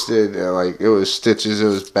twisted. Like, it was stitches. It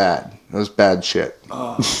was bad. It was bad shit.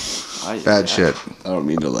 Bad shit. I don't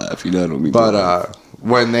mean to laugh. I don't mean. But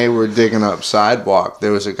when they were digging up sidewalk,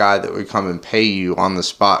 there was a guy that would come and pay you on the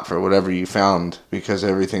spot for whatever you found, because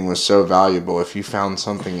everything was so valuable. If you found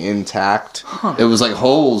something intact, it was like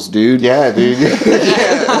holes, dude. yeah, dude,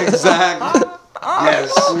 yeah, exactly.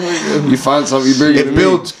 Yes, You find something, you bring it. it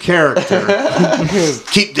builds character.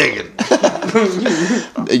 Keep digging.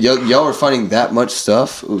 Y'all were finding that much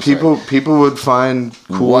stuff. Ooh, sorry. People would find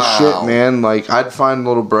cool Wow. shit, man. Like, I'd find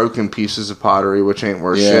little broken pieces of pottery, which ain't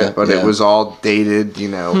worth Yeah, shit, but yeah. it was all dated,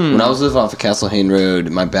 When I was living off of Castle Hayne Road,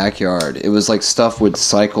 in my backyard, it was like stuff would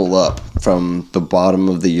cycle up from the bottom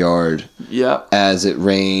of the yard Yep. as it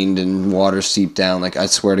rained and water seeped down. Like, I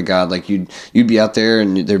swear to God, like you'd be out there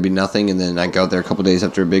and there'd be nothing, and then I'd go out there a couple days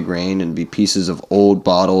after a big rain and be pieces of old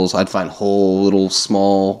bottles. I'd find whole little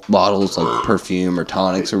small bottles like perfume or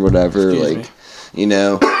tonics or whatever. Excuse like, me.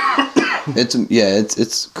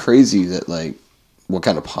 it's crazy that like what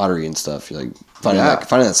kind of pottery and stuff. You're like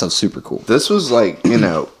finding that stuff super cool. This was like, And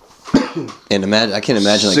I can't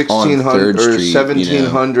imagine like on 1600 Third or Street,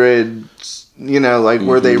 1700 like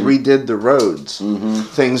where they redid the roads,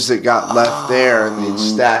 things that got left there, and they'd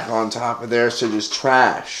stack on top of there, so just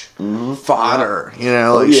trash, fodder,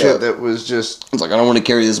 shit that was just It's like, I don't want to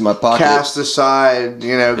carry this in my pocket. cast aside,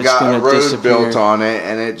 got a gonna road disappear. built on it,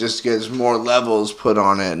 and it just gets more levels put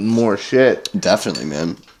on it and more shit. Definitely,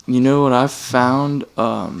 man. You know what I've found?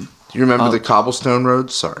 Do you remember the cobblestone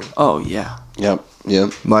roads? Sorry. Oh yeah. Yep.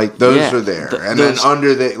 Yep. Like those Yeah, are there, and those- then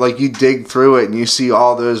under you dig through it and you see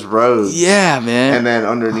all those roads. Yeah, man. And then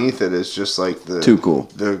underneath it is just like the Too cool.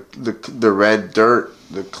 the red dirt,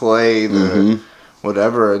 the clay, the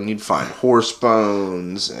whatever, and you'd find horse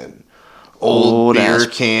bones and old beer Old-ass-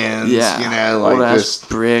 cans. yeah. like old this. ass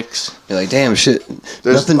bricks. You're like, damn, shit.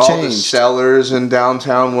 There's Nothing all the changed. cellars in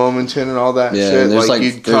downtown Wilmington and all that Yeah, shit. and there's, like,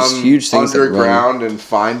 you'd there's come huge things that run- underground and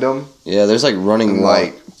find them. Yeah, there's like running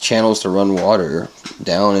Like- channels to run water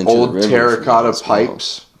down into Old the river. terracotta from that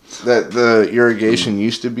pipes that the irrigation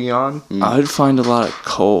used to be on. I'd find a lot of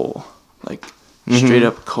coal, like straight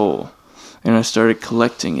up coal, and I started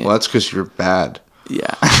collecting it. Well, that's because you're bad.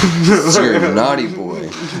 Yeah. So you're a naughty boy.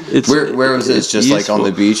 It's, Where was this? it's Just like on the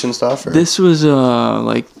useful. beach and stuff? Or? This was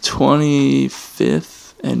like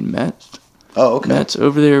 25th and Met. Oh, okay. Met's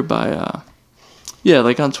over there by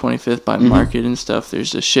like on 25th by Market and stuff.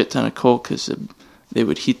 There's a shit ton of coal because they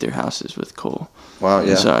would heat their houses with coal. Wow,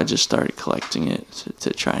 yeah. And so I just started collecting it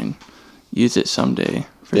to try and use it someday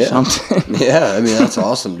for Yeah. something. Yeah, I mean, that's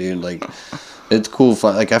awesome, dude. Like, it's cool.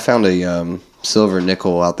 Like, I found a silver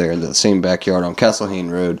nickel out there in the same backyard on Castlehane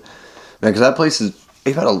Road. Because that place is,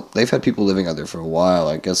 they've had people living out there for a while.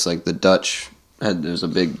 I guess, like, there's a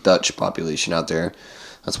big Dutch population out there.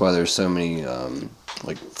 That's why there's so many,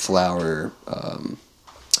 like, flower,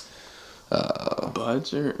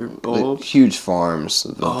 Buds or like, bulbs? huge farms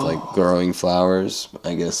of, like, growing flowers,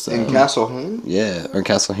 I guess. In Castlehane? Yeah, or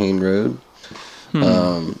Castlehane Road.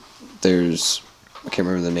 There's, I can't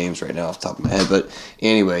remember the names right now off the top of my head, but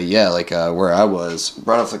anyway, yeah, like where I was,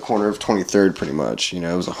 right off the corner of 23rd, pretty much. It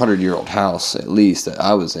was a 100-year-old house at least that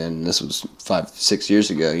I was in. This was 5-6 years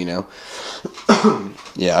ago.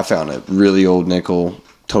 Yeah, I found a really old nickel,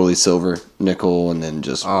 totally silver nickel, and then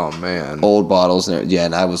just Oh, man. old bottles. And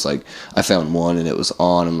and I was like, I found one and it was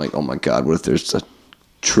on. I'm like, oh my god, what if there's a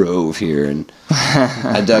trove here? And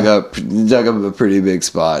I dug up a pretty big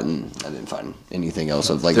spot, and I didn't find anything else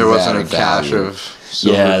of like There wasn't that a cache value. of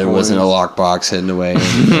silver Yeah, there wasn't a coins. lockbox hidden away,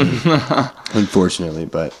 unfortunately.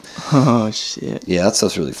 But Oh, shit. yeah, that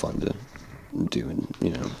stuff's really fun to do and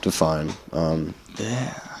to find.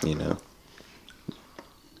 Yeah.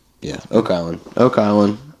 Yeah, Oak Island.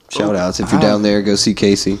 Shout outs if you're down there, go see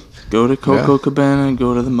Casey. Go to Coco Cabana and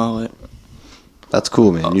go to the Mullet. That's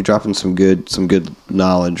cool, man. You're dropping some good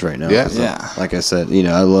knowledge right now. Yeah. 'Cause, Yeah. like I said,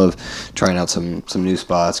 I love trying out some new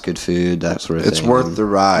spots, good food, that sort of It's thing. worth the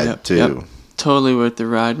ride, too. Totally worth the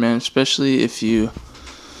ride, man. Especially if you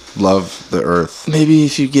Love the earth. maybe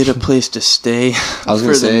if you get a place to stay I was for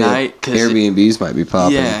gonna say the night. 'cause Airbnbs might be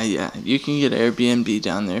popping. yeah, you can get Airbnb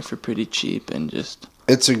down there for pretty cheap and just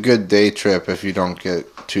It's a good day trip if you don't get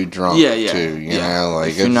too drunk, Yeah, yeah, too. yeah. Like,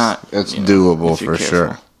 If you're it's, not, it's you know, doable if you're for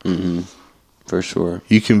careful. sure. For sure.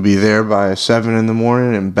 You can be there by 7 in the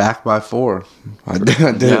morning and back by 4. I did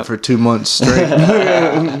Yeah. it for 2 months straight.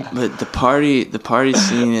 But the party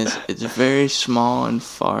scene it's very small and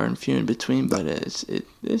far and few in between, but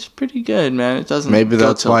it's pretty good, man. It doesn't Maybe go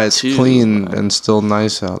that's till why it's 2, clean but- and still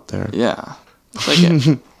nice out there. yeah, it's like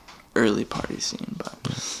an early party scene. But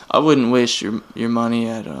I wouldn't waste your money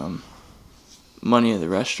at money at the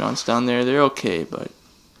restaurants down there. They're okay, but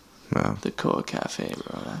Yeah. the Koa Cafe,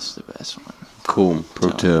 bro, that's the best one. Cool.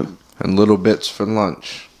 Pro tip. And little bits for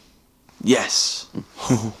lunch. Yes.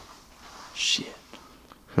 Shit.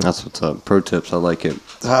 That's what's up. Pro tips. I like it.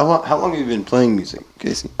 How long have you been playing music,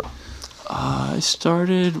 Casey? I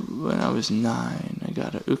started when I was 9. I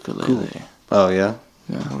got a ukulele. Oh yeah.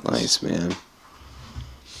 Yeah. Nice, man.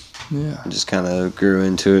 Yeah. I just kind of grew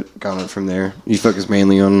into it. Got it from there. You focus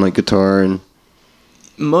mainly on like guitar and.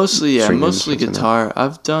 Mostly, yeah, String mostly instruments and guitar.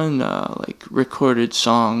 I've done like recorded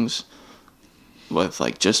songs with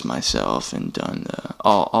like just myself and done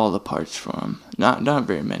all the parts for them. Not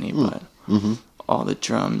very many, but all the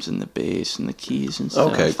drums and the bass and the keys and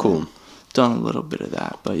stuff. Okay, cool. Done a little bit of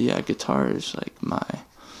that, but yeah, guitar is like my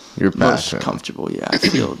Your most passion. comfortable. Yeah, I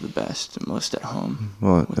feel the best and most at home.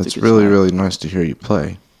 Well, with the it's really, guitar. really nice to hear you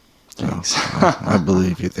play. Thanks. I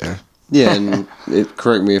believe you there. Yeah, and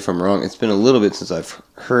correct me if I'm wrong. It's been a little bit since I've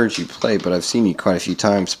heard you play, but I've seen you quite a few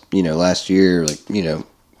times. Last year,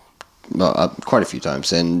 quite a few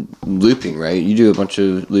times, and looping. Right, you do a bunch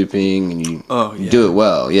of looping, and you Oh, yeah. do it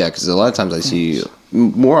well. Yeah, because a lot of times I see you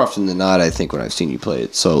more often than not. I think when I've seen you play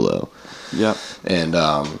it solo, Yep. And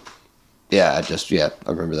I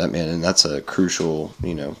remember that, man. And that's a crucial,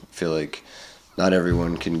 I feel like not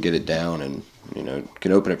everyone can get it down and,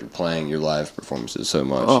 can open up your playing, your live performances so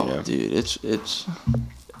much. Oh, dude, it's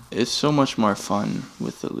so much more fun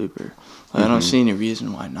with the looper. Like, I don't see any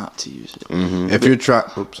reason why not to use it. If you're trying,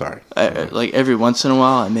 sorry. Like every once in a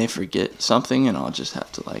while, I may forget something, and I'll just have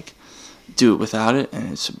to like do it without it, and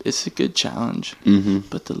it's a good challenge.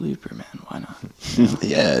 But the looper, man, why not?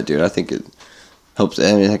 Yeah, dude, I think it helps. I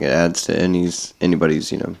think it adds to anybody's,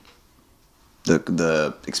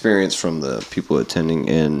 the experience from the people attending,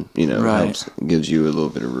 and helps, gives you a little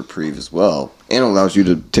bit of reprieve as well, and allows you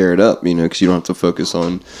to tear it up, because you don't have to focus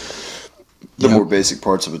on the more basic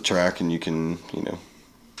parts of a track, and you can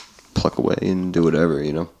pluck away and do whatever.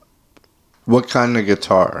 What kind of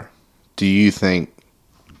guitar do you think,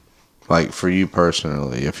 like for you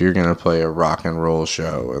personally, if you're gonna play a rock and roll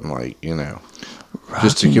show and like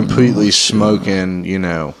just to completely smoke in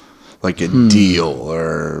like a Deal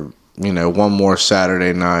or One More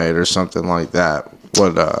Saturday Night or something like that,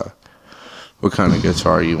 what kind of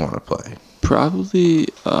guitar you want to play? Probably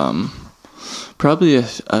a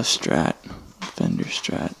Strat, Fender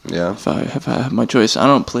Strat. Yeah. If I have my choice, I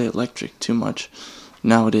don't play electric too much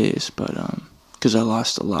nowadays, but because I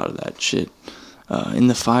lost a lot of that shit in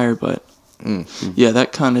the fire. But yeah,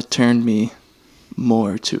 that kind of turned me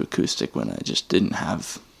more to acoustic when I just didn't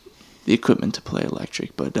have the equipment to play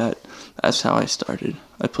electric. But that's how I started.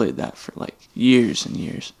 I played that for like years and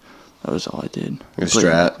years. That was all I did. Your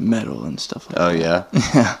Strat? Metal and stuff like that. Oh, yeah?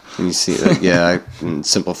 Yeah. And you see, and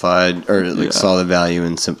simplified, or saw the value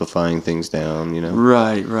in simplifying things down,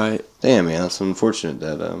 Right. Damn, man, that's unfortunate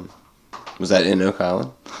that, was that in Oak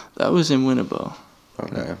Island? That was in Winnebago.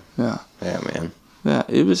 Okay. Yeah. Yeah, man. Yeah,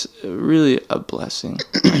 it was really a blessing.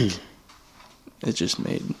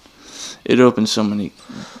 It opened so many.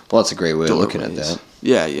 Well, that's a great way of looking at doorways. that.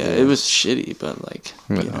 Yeah, it was shitty, but like,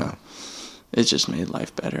 it just made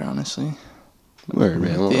life better, honestly. Word,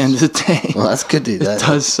 man. At the end of the day. Well, that's good to It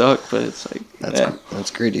does suck, but it's like.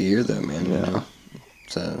 That's great to hear, though, man. Yeah.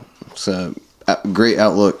 So it's a great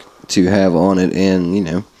outlook to have on it,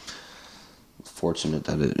 and, fortunate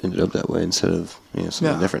that it ended up that way instead of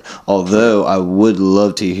something different. Although I would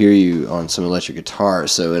love to hear you on some electric guitar,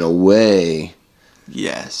 so in a way,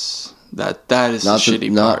 Yes, that is the not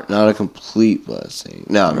shitty part. not a complete blessing.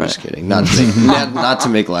 No, I'm just kidding. Not to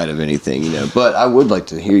make light of anything, But I would like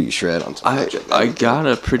to hear you shred on something. I got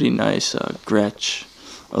a pretty nice Gretsch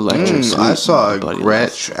electric. I saw a buddy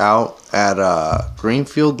Gretsch out at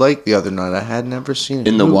Greenfield Lake the other night. I had never seen it.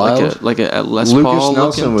 In the wild? Like a Les Lucas Paul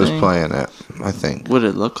Nelson was thing? playing it, I think. What did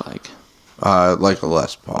it look like? Like a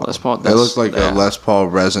Les Paul. Les Paul, It looked like a Les Paul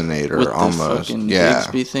Resonator with the almost. fucking Yeah.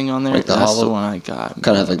 Bixby thing on there. Like the That's hollow- the one I got.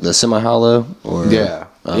 Kind of like the semi-hollow? Or Yeah.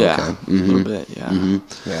 Oh, yeah, okay. a little bit. Yeah.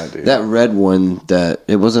 Yeah, dude. That red one, that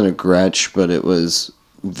it wasn't a Gretsch, but it was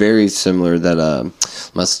very similar that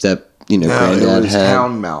my No, granddad it was had.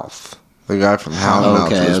 Houndmouth. The guy from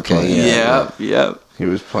Houndmouth was playing. Yeah. Yep. He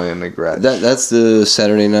was playing the Gretsch. That's the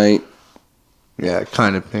Saturday night. Yeah,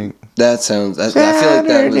 kind of pink. That sounds. I feel like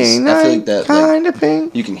that was. I feel like that. Kind of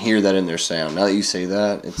pink. You can hear that in their sound. Now that you say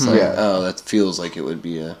that, it's like, that feels like it would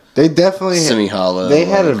be a They definitely semi-hollow. They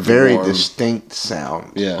had a like, very warm- distinct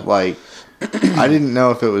sound. Yeah. Like I didn't know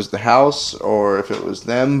if it was the house or if it was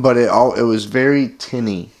them, but it was very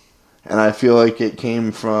tinny, and I feel like it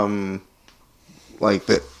came from like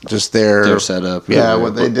their setup. Yeah,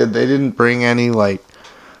 what they did, they didn't bring any like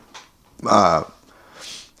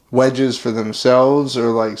wedges for themselves or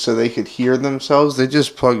like so they could hear themselves. They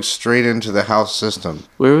just plugged straight into the house system.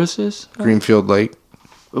 Where was this? Greenfield Lake.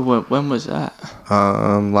 When was that?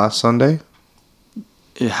 Last Sunday.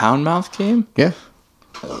 Houndmouth came? Yeah.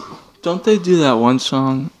 Don't they do that one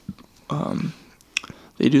song?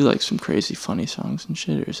 They do like some crazy funny songs and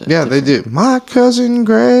shit. Or is that Yeah, different? they do. My cousin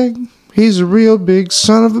Greg, he's a real big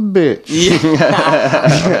son of a bitch.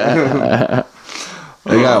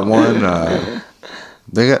 They got one.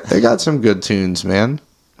 They got some good tunes, man.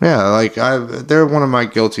 Yeah, like they're one of my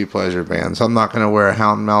guilty pleasure bands. I'm not gonna wear a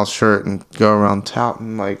Houndmouth shirt and go around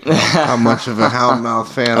touting like how much of a Houndmouth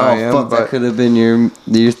fan I am. Fuck, that But could have been your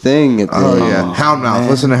thing. At the oh end. yeah, Houndmouth.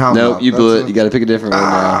 Listen to Houndmouth. Nope, you blew it. You got to pick a different one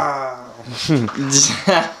now.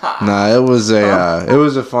 Nah, it was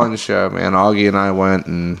a fun show, man. Augie and I went,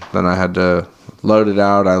 and then I had to load it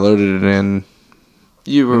out. I loaded it in.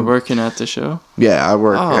 You were working at the show? Yeah, I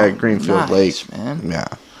work Oh, at Greenfield nice, Lake. man. Yeah,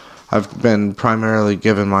 I've been primarily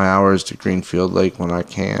giving my hours to Greenfield Lake when I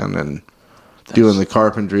can, and doing the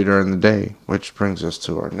carpentry during the day. Which brings us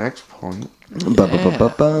to our next point.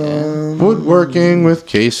 Ba-ba-ba-ba-ba. Woodworking with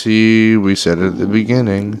Casey. We said it at the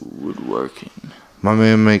beginning. Woodworking. My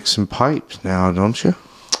man makes some pipes now, don't you?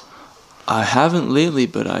 I haven't lately,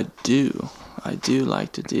 but I do. I do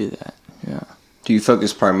like to do that. Yeah. Do you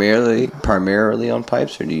focus primarily on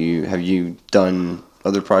pipes, or have you done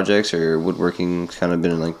other projects, or woodworking kind of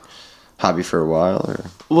been like hobby for a while, or?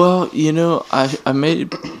 Well, I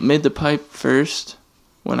made the pipe first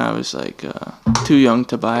when I was like too young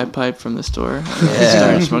to buy a pipe from the store. And I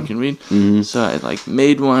started smoking weed, so I like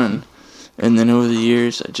made one, and then over the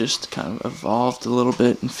years I just kind of evolved a little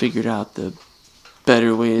bit and figured out the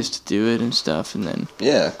better ways to do it and stuff, and then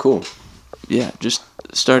Cool. Just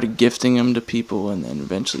started gifting them to people, and then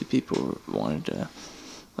eventually people wanted to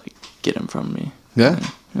like get them from me. Yeah.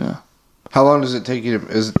 Yeah. How long does it take you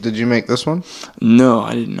to? Did you make this one? No,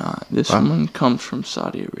 I did not. This one comes from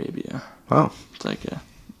Saudi Arabia. Oh. It's like a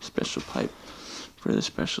special pipe for the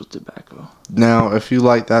special tobacco. Now, if you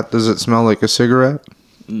like that, does it smell like a cigarette?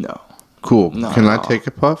 No. Cool. No. Can I take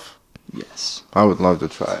a puff? Yes. I would love to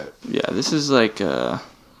try it. Yeah, this is like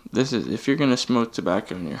if you're gonna smoke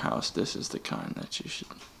tobacco in your house, this is the kind that you should.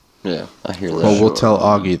 Yeah, I hear that. Well, we'll tell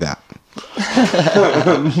Augie that.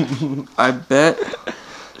 I bet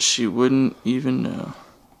she wouldn't even know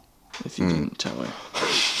if you didn't tell her.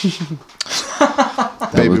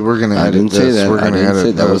 Baby, we're gonna edit I didn't say this. that. We're gonna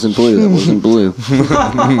edit that. this. Wasn't blue. That wasn't blue.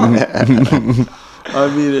 I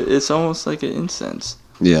mean, it's almost like an incense.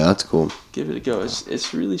 Yeah, that's cool. Give it a go.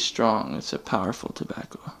 It's really strong. It's a powerful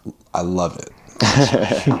tobacco. I love it.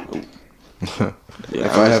 Yeah,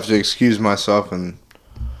 If I have to excuse myself and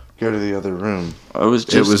go to the other room, it was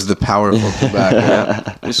the powerful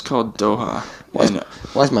tobacco. It's called Doha. And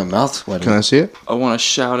Why is my mouth sweating? Can I see it? I want to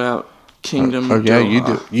shout out Kingdom Oh yeah, Doha. you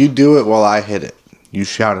do. You do it while I hit it. You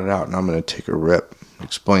shout it out, and I'm gonna take a rip.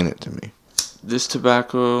 Explain it to me. This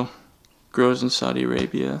tobacco grows in Saudi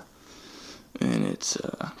Arabia, and it's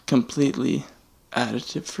completely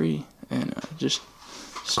additive free and just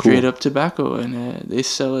straight up tobacco. And they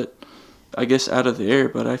sell it, I guess, out of the air,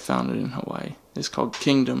 but I found it in Hawaii. It's called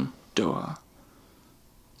Kingdom Doha.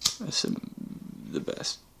 It's the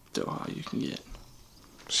best Doha you can get.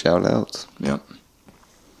 Shout outs. Yep.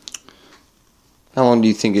 How long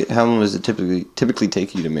does it typically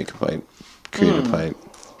take you to make a pipe? Create a pipe?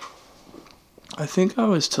 I think I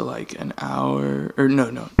was to like an hour, or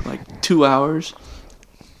no, like 2 hours.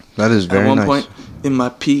 That is very at one nice. point in my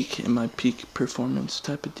peak performance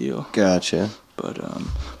type of deal. Gotcha. But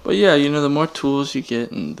yeah, the more tools you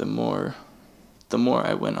get, and the more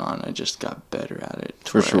I went on, I just got better at it.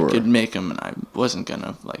 To For where sure. I could make them, and I wasn't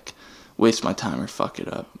gonna like waste my time or fuck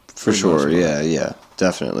it up. For the sure. most part. Yeah,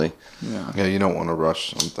 definitely. Yeah. Yeah, you don't want to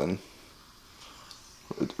rush something.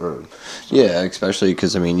 Yeah, especially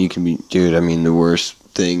because, you can be, dude, the worst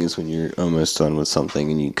thing is when you're almost done with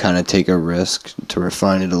something and you kind of take a risk to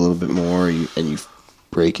refine it a little bit more, and you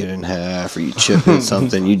break it in half, or you chip in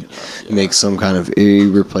something, you make some kind of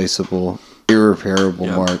irreparable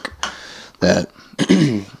Yeah. mark that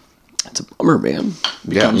it's a bummer, man.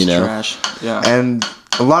 Yeah, Becomes you know. trash. Yeah. And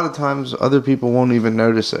a lot of times, other people won't even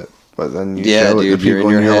notice it. But then you Yeah, show it dude, to you're people,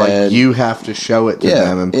 in and your you're head. like, you have to show it to Yeah,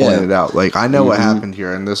 them and point yeah. it out. Like, I know what happened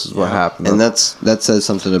here, and this is what happened. And that says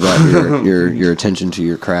something about your attention to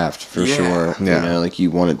your craft, for Yeah. sure. Yeah. Like, you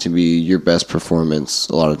want it to be your best performance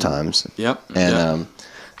a lot of times. Yep. And yep.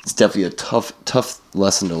 it's definitely a tough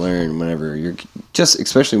lesson to learn whenever you're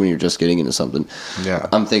especially when you're just getting into something. Yeah.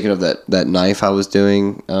 I'm thinking of that knife I was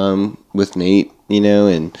doing with Nate,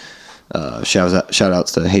 and shout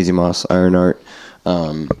outs to Hazy Moss Iron Art.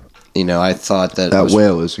 I thought that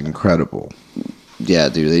whale is incredible. Yeah,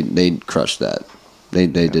 dude, they crushed that. They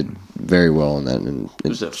did very well on that, and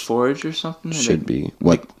Was it Forge or something? should be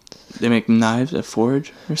what. They make knives at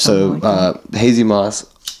Forge or something So like that? Hazy Moss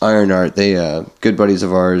Iron Art, they good buddies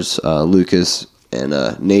of ours, Lucas and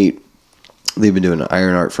Nate. They've been doing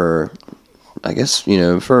iron art for, I guess,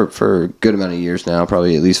 for a good amount of years now,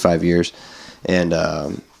 probably at least 5 years, and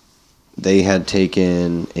they had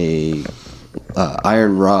taken a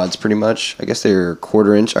iron rods, pretty much. I guess they're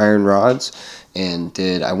 1/4-inch iron rods, and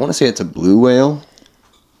I want to say it's a blue whale,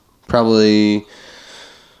 probably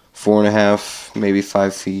 4.5, maybe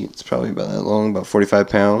 5 feet. It's probably about that long, about 45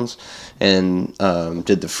 pounds, and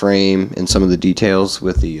did the frame and some of the details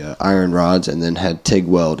with the iron rods, and then had TIG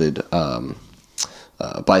welded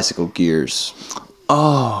bicycle gears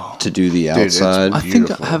to do the outside. I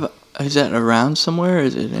think I have. Is that around somewhere?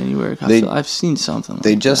 Is it anywhere? I've seen something.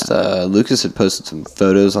 They just Lucas had posted some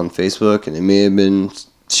photos on Facebook, and it may have been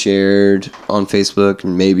shared on Facebook,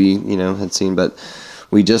 and maybe had seen. But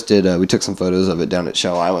we just did. We took some photos of it down at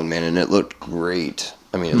Shell Island, man, and it looked great.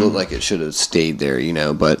 It looked like it should have stayed there,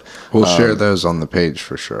 But We'll share those on the page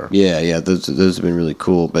for sure. yeah, those have been really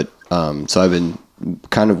cool. But So I've been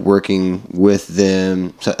kind of working with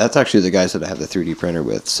them. So that's actually the guys that I have the 3D printer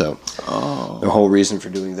with. So the whole reason for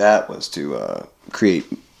doing that was to create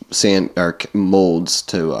sand or molds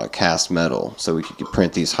to cast metal, so we could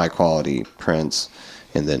print these high quality prints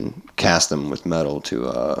and then cast them with metal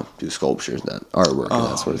to do sculptures, that artwork, and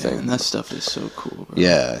that sort of thing. That stuff is so cool, bro.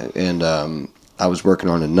 Yeah, and I was working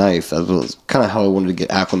on a knife. That was kind of how I wanted to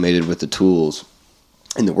get acclimated with the tools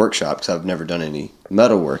in the workshop, because I've never done any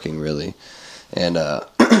metalworking really, and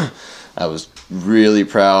I was really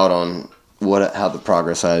proud on how the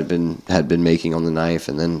progress I had been making on the knife,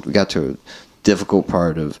 and then we got to a difficult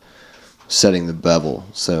part of setting the bevel.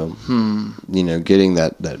 So getting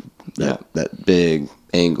that big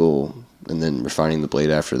angle, and then refining the blade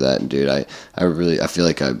after that. And dude, I feel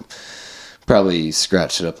like I probably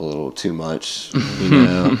scratched it up a little too much,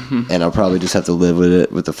 and I'll probably just have to live with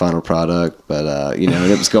it with the final product. But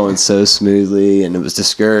and it was going so smoothly, and it was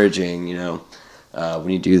discouraging, when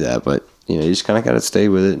you do that. But you just kind of got to stay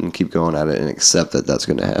with it and keep going at it and accept that that's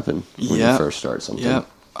going to happen when you first start something. Yeah,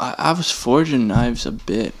 I was forging knives a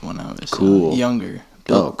bit when I was younger.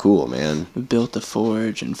 Cool, man. We built a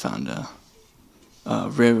forge and found a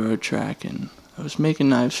railroad track, and I was making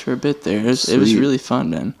knives for a bit there. It was really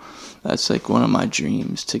fun, and that's like one of my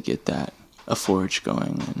dreams, to get a forge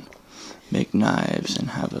going and make knives and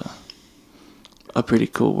have a pretty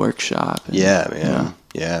cool workshop. And, yeah, man.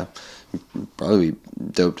 Yeah. Probably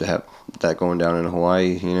dope to have that going down in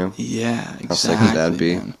Hawaii, Yeah, exactly. How sick would that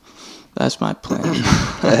be? Man. That's my plan.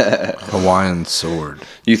 Hawaiian sword.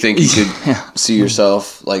 You think you could see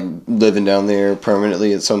yourself like living down there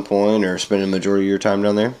permanently at some point, or spending a majority of your time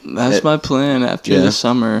down there? That's my plan. After the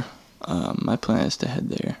summer, my plan is to head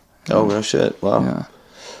there. Oh, no shit. Wow. Yeah.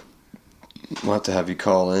 We'll have to have you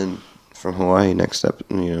call in from Hawaii next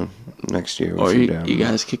year. Or you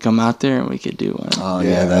guys could come out there and we could do one. Oh,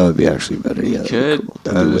 yeah, that would be actually better. You could. Cool.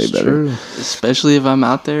 That'd be way better. True. Especially if I'm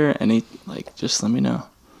out there, just let me know.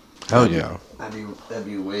 Hell yeah. That'd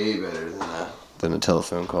be way better than a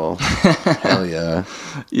telephone call. Hell yeah.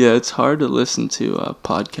 Yeah, it's hard to listen to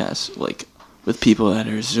podcasts like with people that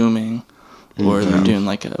are Zooming or they're doing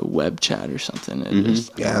like a web chat or something.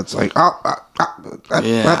 It's like,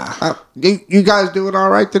 you guys doing all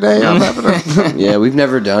right today? Yeah, we've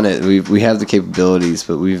never done it. We have the capabilities,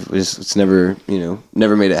 but it's never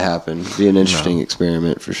never made it happen. It'd be an interesting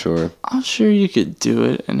experiment for sure. I'm sure you could do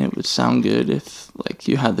it, and it would sound good if like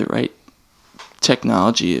you had the right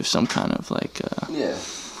technology of some kind of like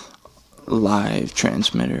live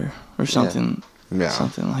transmitter or something. Yeah.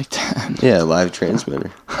 Something like that. Yeah, live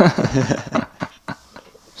transmitter.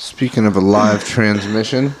 Speaking of a live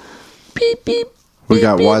transmission, beep beep. We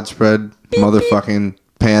got widespread motherfucking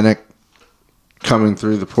panic coming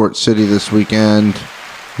through the port city this weekend.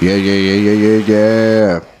 Yeah.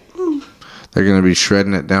 They're going to be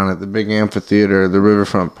shredding it down at the big amphitheater, the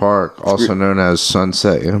Riverfront Park, also known as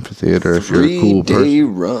Sunset Amphitheater. If you're a cool person. 3-day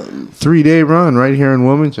run. 3-day run right here in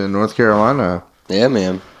Wilmington, North Carolina. Yeah,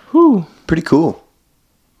 man. Whew. Pretty cool.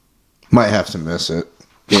 Might have to miss it.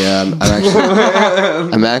 Yeah, I'm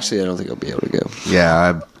actually. I don't think I'll be able to go.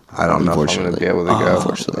 Yeah, I don't know if I'm going to be able to go.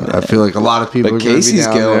 Unfortunately, I feel like a lot of people are going to be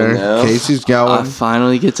down going there. now. Casey's going. I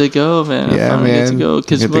finally get to go, man. Yeah, Get to go,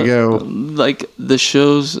 get to go. Like the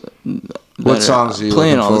shows. What songs are you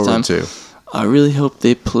playing looking all the time? forward to? I really hope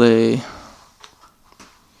they play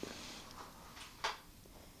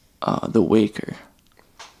The Waker.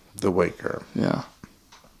 The Waker. Yeah,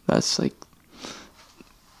 that's like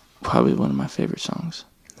probably one of my favorite songs.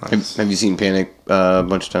 Nice. Have you seen Panic a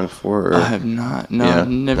bunch of times before? Or? I have not. No, I've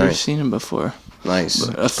never seen them before. Nice.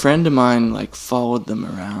 But a friend of mine like followed them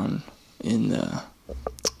around in the,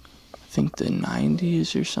 I think the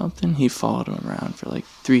 90s or something. He followed them around for like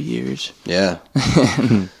 3 years. Yeah.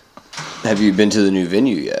 Have you been to the new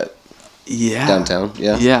venue yet? Yeah. Downtown?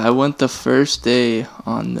 Yeah. Yeah, I went the first day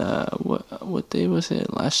on the what day was it?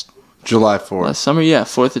 July 4th. Last summer, yeah,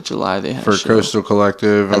 4th of July they had For a show. Coastal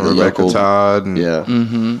Collective and the Rebecca local- Todd and Yeah.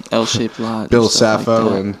 L-shaped lot. Bill and stuff Sappho like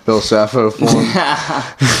that. and Bill Sappho form.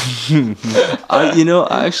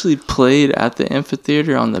 I actually played at the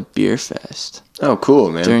amphitheater on the Beer Fest. Oh, cool,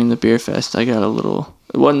 man. During the Beer Fest, I got a little,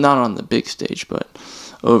 well, not on the big stage, but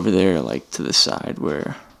over there, like to the side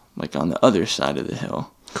where, like on the other side of the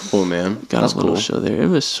hill. Cool, man. Got That's a little cool. show there. It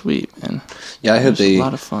was sweet, man. Yeah, I hope It was they. a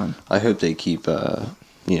lot of fun. I hope they keep,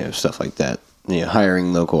 stuff like that.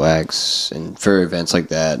 Hiring local acts and for events like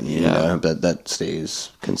that. And, I hope that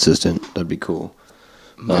stays consistent. That'd be cool.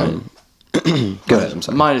 Go ahead. I'm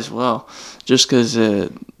sorry. Might as well, just because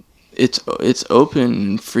it it's open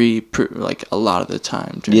and free like a lot of the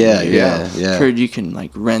time. Yeah, Yeah. yeah. Heard you can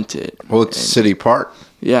like rent it. Well, it's City Park.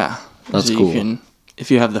 Yeah, That's so cool. You can,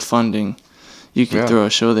 if you have the funding, you could Yeah. throw a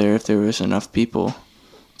show there if there was enough people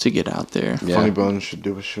to get out there. Yeah. Funny Bones should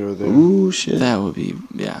do a show there. Ooh, shit. That would be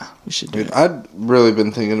we should do Dude, it. I'd really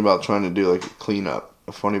been thinking about trying to do like a cleanup,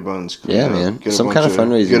 a Funny Bones cleanup. Yeah, man. Get a Some bunch kind of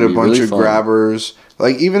fundraising Get a would be bunch really of fun. grabbers.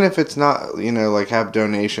 Like, even if it's not, like have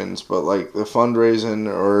donations, but like the fundraising,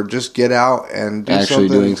 or just get out and do Actually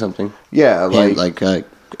something. doing something. Yeah, Like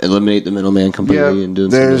eliminate the middleman completely and doing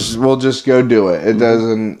something. we'll just go do it. It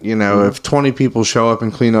doesn't, if 20 people show up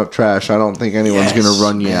and clean up trash, I don't think anyone's Yes, going to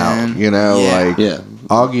run you man. out, Yeah. like Yeah.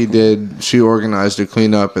 Augie she organized a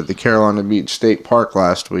cleanup at the Carolina Beach State Park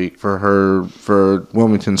last week for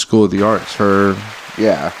Wilmington School of the Arts.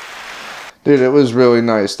 Dude, it was really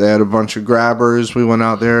nice. They had a bunch of grabbers. We went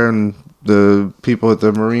out there, and the people at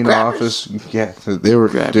the marina office, they were,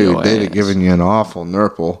 Grab dude, your they'd have ass. given you an awful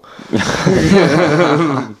nurple.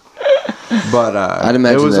 But I'd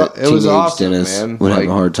imagine that it was teenage awesome, Dennis man. would have Like,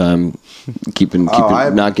 a hard time keeping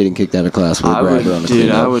not getting kicked out of class with a grabber on a Dude,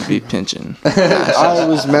 I cleanup. would be pinching. I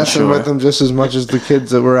was messing with them just as much as the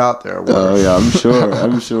kids that were out there were. Oh yeah,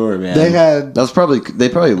 I'm sure, man. They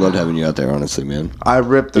probably loved having you out there, honestly, man. I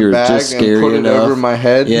ripped the You're bag just and scary put it enough. over my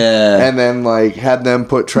head. Yeah. And then had them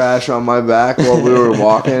put trash on my back while we were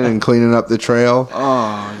walking and cleaning up the trail.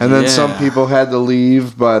 Oh, And then some people had to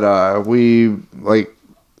leave, but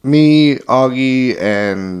me, Augie,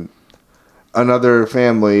 and another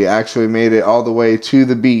family actually made it all the way to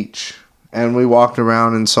the beach. And we walked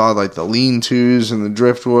around and saw the lean-tos and the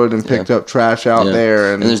driftwood and picked up trash out Yeah.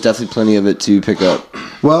 there. And there's definitely plenty of it to pick up.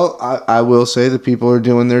 Well, I will say the people are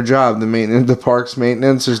doing their job. The park's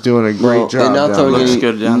maintenance is doing a great job. And not down throwing there. Looks any,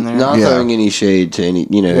 good down there. Not Yeah. throwing any shade to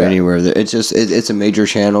anywhere. It's just it's a major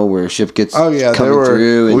channel where ship gets Oh coming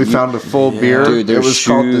through. And we found a full beer. Dude, it there's was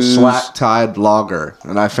called the shoes. Slack Tide Lager,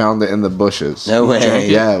 and I found it in the bushes. No way.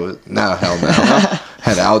 Yeah, it was, no hell no.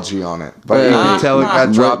 Had algae on it, but you can tell it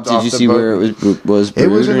got dropped Did off you the see boat. where it was? It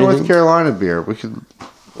was brewed a or North anything? Carolina beer.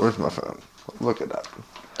 Where's my phone? Look it up.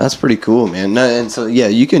 That's pretty cool, man. No, and so yeah,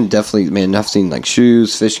 you can definitely, man. I've seen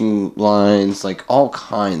shoes, fishing lines, all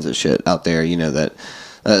kinds of shit out there.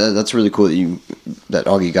 That's really cool that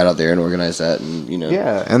Augie got out there and organized that, and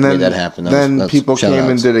Yeah, and then made that happen. Then people shout came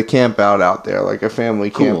and outs. did a camp out there, like a family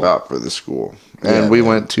camp Cool. out for the school, Yeah, and we man.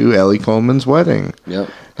 went to Ellie Coleman's wedding. Yep,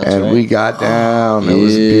 that's And right. we got down. It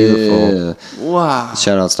was beautiful. Wow.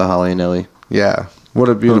 Shout outs to Holly and Ellie. Yeah, what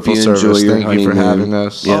a Hope beautiful you enjoy service. your Thank you for honeymoon. having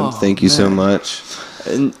us. Yeah, Oh, thank you so man. much.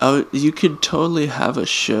 And you could totally have a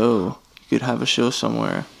show. You could have a show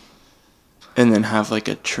somewhere, and then have a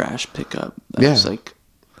trash pickup. That's Yeah.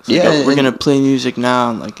 Yeah, we're and- gonna play music now,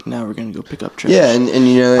 and now we're gonna go pick up trash. Yeah, and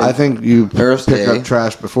I think you Earth pick Day. up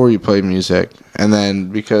trash before you play music, and then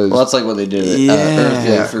because well, that's what they did at Yeah. Earth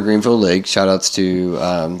Day Yeah. for Greenfield Lake. Shout outs to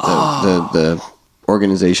the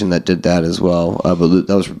organization that did that as well. But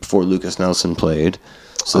that was before Lucas Nelson played,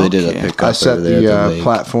 so they did a Okay. pickup I set over there at the lake.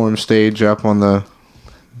 platform stage up on the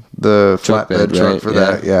Truck flatbed bed, truck right? for Yeah.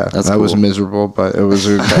 that. Yeah, That's that was cool. miserable, but it was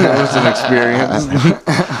it was an experience.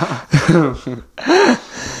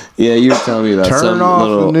 Yeah, you were telling me about Turn some off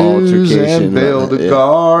little the news altercation. and build a Yeah.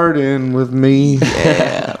 garden with me.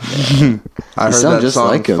 Yeah, I heard sound that just song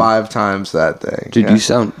like him. 5 times that day. dude, Yeah. you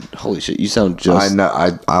sound holy shit. You sound just. I know.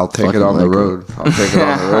 I'll take it fucking on the like road. I'll take it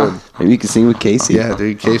on the road. Maybe you can sing with Casey. Yeah,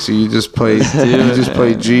 dude, Casey, you just played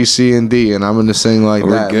G, C, and D, and I'm gonna sing like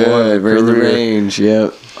We're that. good. What a We're in the career. range.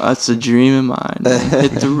 Yep. That's a dream of mine.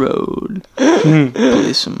 Hit the road.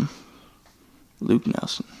 Play some Luke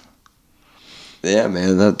Nelson. Yeah,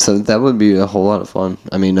 man, that would be a whole lot of fun.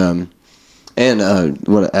 I mean,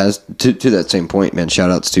 as to that same point, man, shout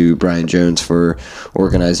outs to Brian Jones for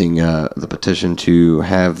organizing the petition to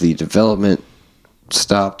have the development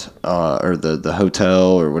stopped, or the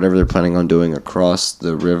hotel or whatever they're planning on doing across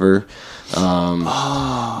the river,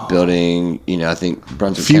 building. I think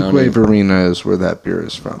Brunswick County. Fuquay Arena is where that beer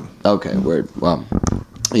is from. Okay, word. Wow.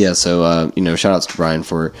 Yeah, so, shout outs to Brian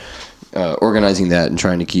for organizing that and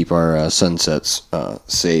trying to keep our sunsets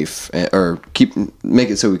safe, or make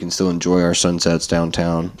it so we can still enjoy our sunsets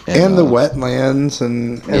downtown. And the wetlands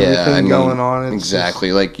and everything going on. It's exactly.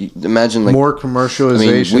 Imagine just more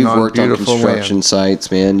commercialization we've on worked on beautiful construction land.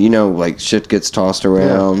 sites, man. Shit gets tossed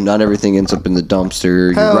around. Yeah. Not everything ends up in the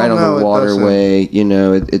dumpster. Hell You're right no, on it the waterway.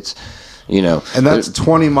 It's. And that's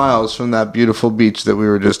 20 miles from that beautiful beach that we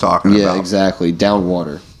were just talking Yeah, about. exactly. Down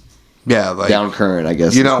water. Yeah, Down current, I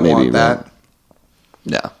guess. you is don't maybe want that. right.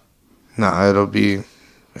 No. No,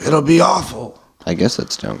 it'll be awful. I guess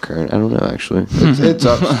that's down current. I don't know actually. It's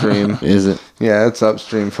upstream. Is it? Yeah, it's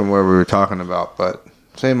upstream from where we were talking about, but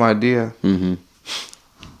same idea. Mm-hmm.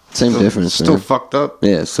 Same difference. Still man. fucked up.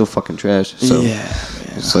 Yeah, it's still fucking trash. So, Yeah,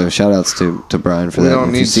 man. So shout outs to Brian for We that. don't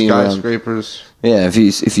If you need see him around- skyscrapers. yeah, if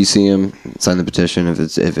you see him, sign the petition if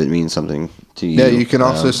it means something to you. Yeah, you can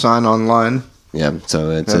also sign online. Yeah,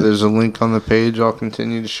 so it's There's a link on the page. I'll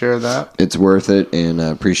continue to share that. it's worth it, and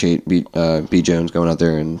appreciate B Jones going out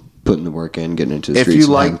there and putting the work in, getting into the If streets.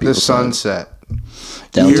 you and having like the people sign. sunset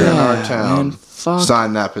Downtown. here in Yeah, our town, man, fuck.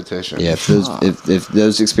 sign that petition. Yeah, if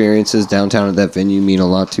those experiences downtown at that venue mean a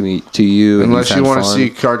lot to you, and Unless you've you had want to fun, see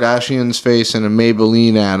Kardashian's face in a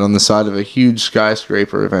Maybelline ad on the side of a huge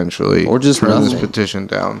skyscraper eventually. Or just turn this nothing. petition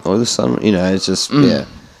down. or the sun, it's just yeah,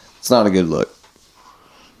 it's not a good look.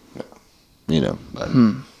 But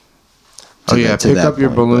Oh yeah, to pick that up your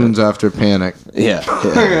point, balloons after Panic. yeah.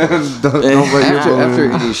 Don't let your after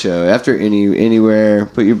balloon. any show, after anywhere,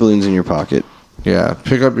 put your balloons in your pocket. Yeah,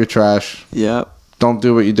 pick up your trash. Yep. Don't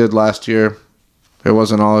do what you did last year. It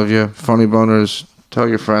wasn't all of you. Funny boners, tell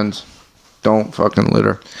your friends. Don't fucking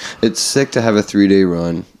litter. It's sick to have a 3-day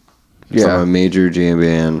run Yeah. from a major jam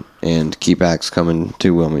band and keep acts coming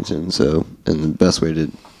to Wilmington. So, and the best way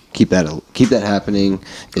to keep that happening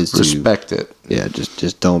is to Respect it. yeah,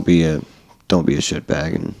 just don't be a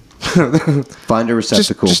shitbag and find a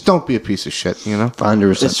receptacle. Just don't be a piece of shit, you know? Find a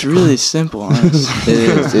It's receptacle. really simple, honestly.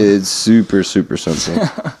 It's super simple.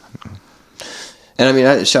 And I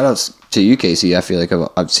mean, shout outs to you, Casey. I feel like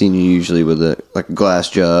I've seen you usually with a glass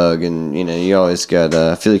jug, and you always got.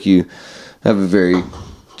 I feel like you have have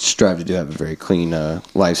a very clean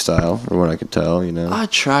lifestyle, from what I could tell. I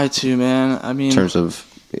try to, man. I mean, In terms of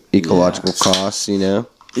ecological costs,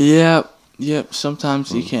 Yep.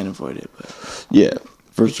 Sometimes you can't avoid it, but Yeah,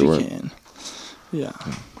 for if you sure, can. Yeah.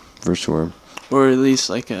 for sure. Or at least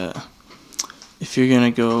if you're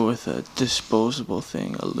gonna go with a disposable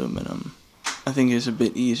thing, aluminum, I think is a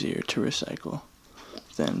bit easier to recycle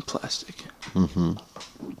than plastic. Mm-hmm.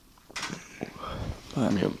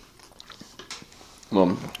 But Yep.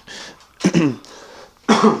 Well,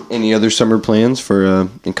 any other summer plans for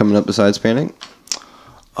coming up besides Panic?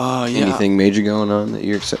 yeah. Anything major going on that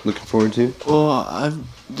you're looking forward to? Well, I've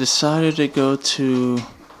decided to go to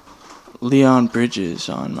Leon Bridges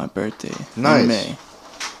on my birthday Nice. in May.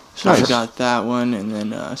 So I Nice. got that one, and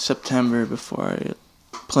then September, before I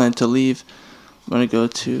plan to leave, I'm gonna go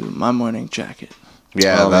to My Morning Jacket.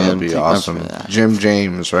 Yeah, Oh, that'll man. be Take up awesome. for that. Jim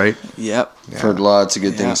James, right? Yep. I've heard lots of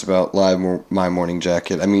good Yeah. things about My Morning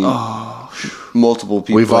Jacket. I mean, Oh, multiple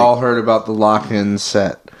people. We've all heard about the lock-in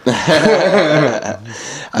set.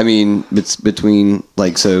 I mean, it's between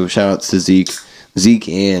so. Shout outs to Zeke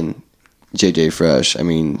and JJ Fresh. I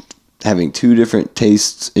mean, having two different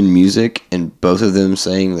tastes in music, and both of them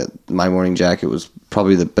saying that My Morning Jacket was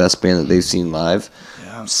probably the best band that they've seen live.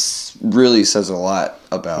 yeah. Really says a lot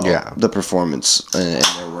about Yeah. the performance and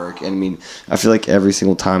their work. And I mean, I feel like every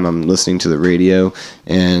single time I'm listening to the radio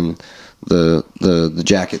and the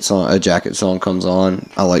Jacket song, a Jacket song comes on,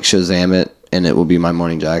 I Shazam it, and it will be My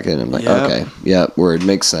Morning Jacket. And I'm like, Yep. okay, yeah, word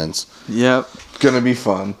makes sense. Yep. Gonna be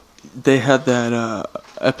fun. They had that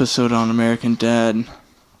episode on American Dad.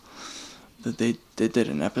 That they did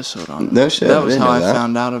an episode on. No shit, That I was didn't how know I that.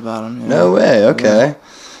 found out about him. No way. Okay.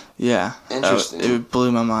 Yeah. Interesting. It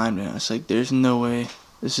blew my mind, man. It's like, there's no way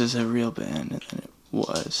this is a real band, and then it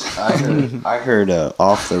was. I heard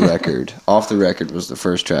off the record. Off the record was the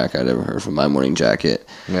first track I'd ever heard from My Morning Jacket.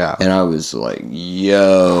 Yeah. And I was like,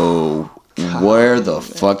 yo, where the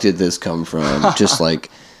fuck did this come from? Just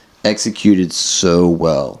executed so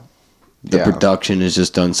well. The Yeah. production is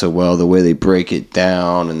just done so well. The way they break it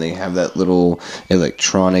down, and they have that little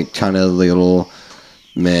electronic kind of little,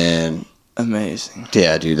 man. Amazing.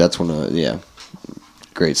 Yeah, dude, that's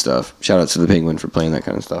great stuff. Shout out to the Penguin for playing that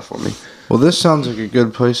kind of stuff for me. Well, this sounds like a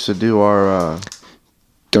good place to do our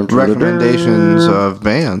Don't recommendations of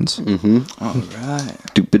bands. Mm-hmm. All right.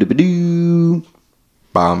 Doo-ba-doo-ba-doo.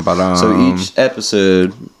 Bam, ba-dum. So each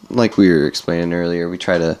episode, like we were explaining earlier, we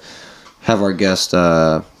try to have our guest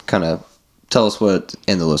kind of tell us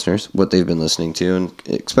and the listeners, what they've been listening to, and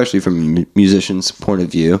especially from a musician's point of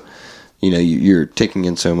view. You're taking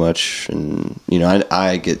in so much, and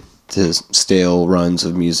I get to stale runs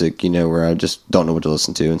of music, where I just don't know what to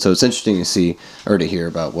listen to, and so it's interesting to see or to hear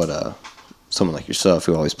about what someone like yourself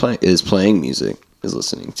who always playing music is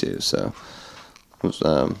listening to. So,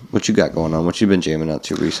 what you got going on? What you been jamming out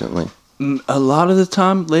to recently? A lot of the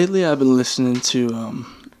time lately, I've been listening to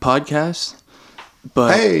podcasts,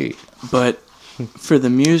 but for the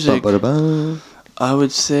music, Ba-ba-da-ba. I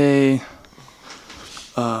would say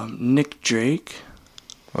Nick Drake.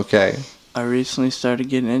 Okay. I recently started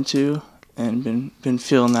getting into and been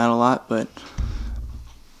feeling that a lot. But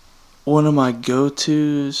one of my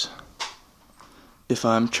go-tos, if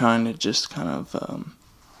I'm trying to just kind of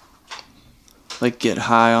like get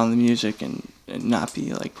high on the music and not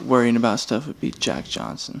be like worrying about stuff, would be Jack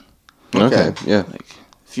Johnson. Okay, yeah. Like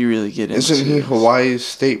if you really get into Isn't he Hawaii's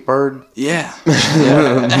state bird? Yeah.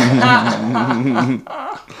 Yeah.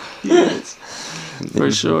 Yes.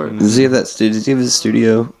 For sure. Does he have that? Does he have his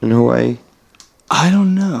studio in Hawaii? I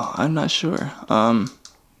don't know. I'm not sure. I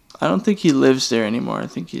don't think he lives there anymore. I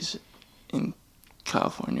think he's in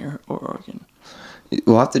California or Oregon.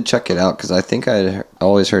 We'll have to check it out because I think I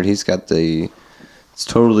always heard he's got it's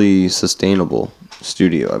totally sustainable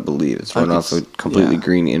studio. I believe it's run off of completely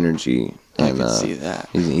green energy. I can see that.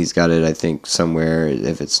 He's got it, I think, somewhere.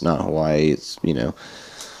 If it's not Hawaii, it's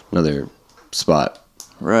another spot.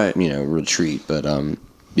 Right. Retreat. But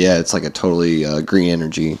yeah, it's like a totally green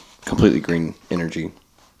energy, completely green energy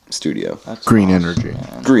studio. That's Green awesome, energy.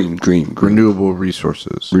 man. Green. Renewable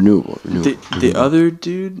resources. Renewable. The other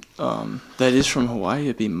dude that is from Hawaii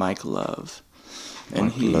would be Mike Love. And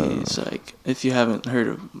he's like, if you haven't heard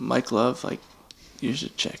of Mike Love, like, you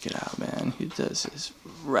should check it out, man. He does this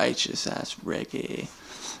righteous ass reggae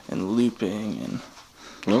and looping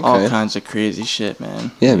and all kinds of crazy shit,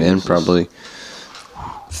 man. Yeah, man, probably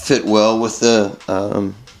fit well with the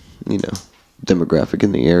demographic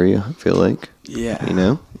in the area, I feel like. Yeah.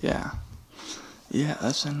 Yeah. Yeah,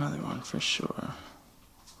 that's another one for sure.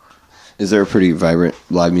 Is there a pretty vibrant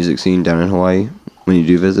live music scene down in Hawaii when you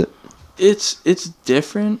do visit? It's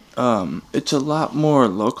different. It's a lot more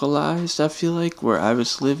localized, I feel like. Where I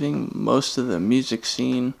was living, most of the music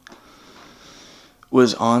scene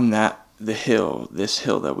was on this hill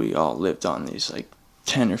that we all lived on, these like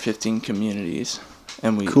 10 or 15 communities.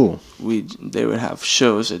 And they would have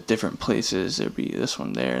shows at different places. There'd be this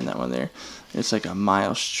one there and that one there. It's like a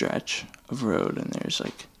mile stretch of road, and there's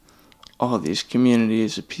like all these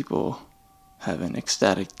communities of people having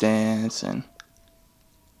ecstatic dance and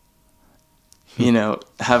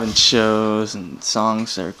having shows and song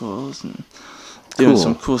circles and doing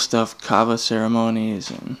some cool stuff, kava ceremonies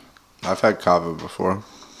and. I've had kava before.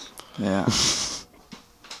 Yeah.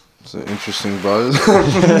 It's an interesting buzz.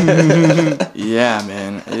 Yeah,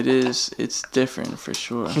 man. It's different for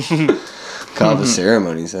sure. Kava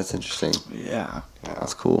ceremonies, that's interesting. Yeah.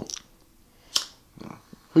 That's cool.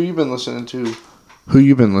 Who you been listening to?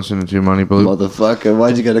 Money Blue? Motherfucker,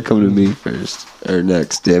 why'd you gotta come to me first? Or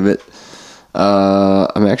next, damn it.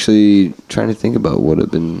 I'm actually trying to think about what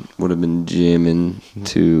I've been jamming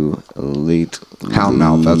to late.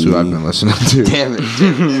 Houndmouth, that's who I've been listening to. Damn it.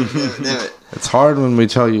 It's hard when we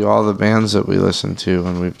tell you all the bands that we listen to,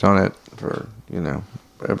 and we've done it for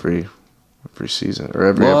every season or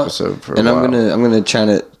every episode for a while. I'm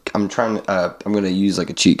gonna use like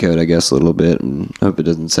a cheat code, I guess, a little bit, and hope it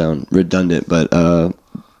doesn't sound redundant. But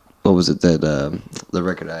what was it that the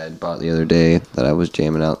record I had bought the other day that I was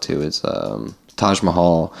jamming out to? It's Taj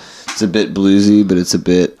Mahal. It's a bit bluesy, but it's a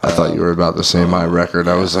bit. I thought you were about to say my record.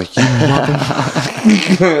 I was like, you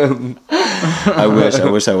motherfucker. I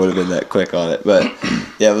wish I would have been that quick on it, but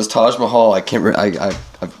yeah, it was Taj Mahal. I can't. I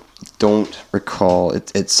don't recall.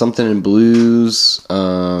 It's something in blues.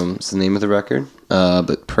 It's the name of the record.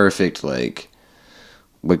 But perfect. Like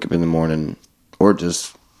wake up in the morning or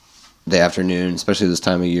just the afternoon, especially this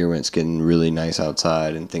time of year when it's getting really nice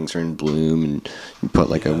outside and things are in bloom, and you put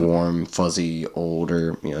like a warm, fuzzy,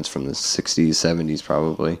 older, it's from the 60s, 70s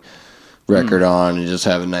probably, record on, and just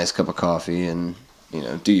have a nice cup of coffee and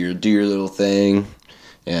do your little thing,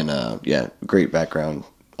 and great background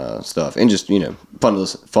stuff, and just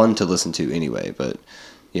fun to listen to anyway. But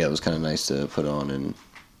yeah, it was kind of nice to put on and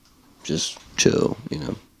just chill,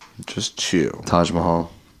 Just chill. Taj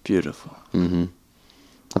Mahal. Beautiful. Mm-hmm.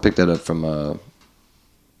 I picked that up from the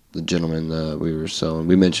gentleman that we were selling.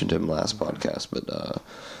 We mentioned him last podcast, but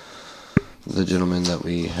the gentleman that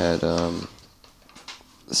we had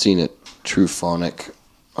seen at True Phonic.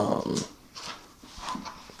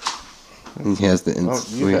 He has the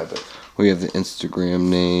we have the Instagram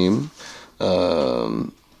name,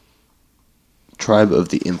 Tribe of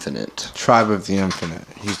the Infinite. Tribe of the Infinite.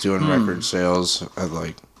 He's doing record sales at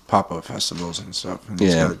like pop-up festivals and stuff, and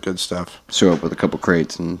he's got good stuff. Show up with a couple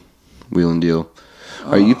crates and wheel and deal.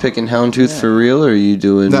 Are you picking Houndtooth for real, or are you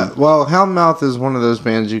doing? Well, Houndmouth is one of those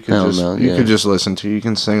bands you could just listen to. You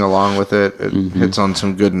can sing along with it. It hits on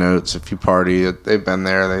some good notes. If you party, they've been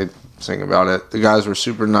there. They sing about it. The guys were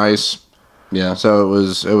super nice. Yeah. So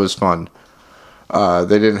it was fun.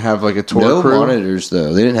 They didn't have like a tour crew. No monitors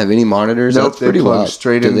though. They didn't have any monitors. Nope, That's pretty wild.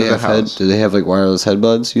 Straight into the house. Do they have like wireless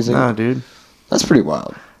headbuds? You think? Nah, dude. That's pretty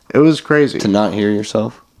wild. It was crazy. to not hear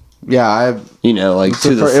yourself. Yeah, Like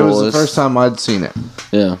to the it was the fullest. first time I'd seen it.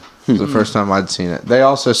 Yeah, It was the first time I'd seen it. They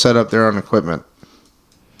also set up their own equipment.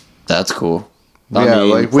 that's cool.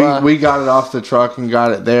 We got it off the truck and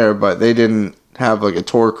got it there, but they didn't have like a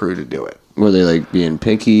tour crew to do it. Were they like being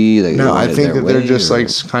picky? They No, I wanted think their that they're way, just or- like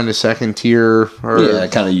kind of second tier, or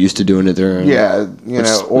kind of used to doing it their own. or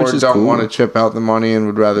which is don't cool. want to chip out the money and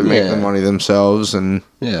would rather make the Yeah. money themselves and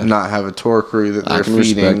Yeah. not have a tour crew that I they're can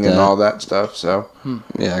respect feeding and that. all that stuff. So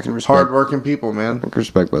Yeah, I can respect. hardworking people, man. I can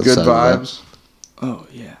respect both Good sides of that. vibes. Oh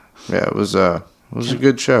yeah. Yeah, it was a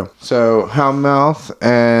good show. So Hellmouth,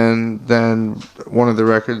 and then one of the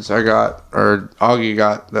records I got, or Augie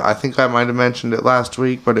got, I think I might have mentioned it last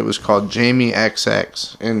week, but it was called Jamie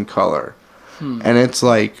XX in color, and it's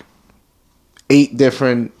like 8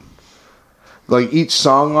 different. Like each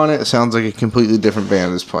song on it sounds like a completely different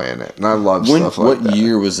band is playing it, and I love stuff like What that.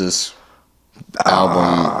 year was this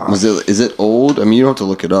album? Is it old? I mean, you don't have to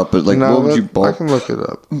look it up, but like, No, what would you I can look it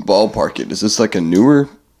up. ballpark it? Is this like a newer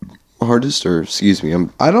artist, or excuse me,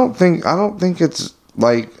 I don't think it's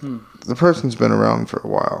like the person's been around for a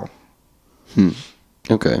while.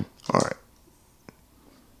 okay. All right.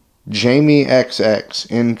 Jamie XX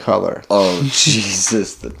in color. Oh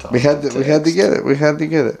Jesus, the top. We had to get it. We had to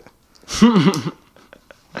get it.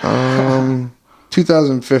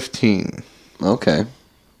 2015, Okay.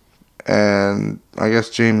 and I guess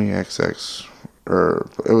Jamie XX, or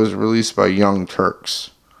it was released by Young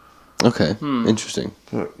Turks. Okay. Interesting.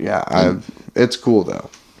 Yeah, it's cool though.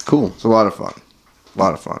 Cool. It's a lot of fun.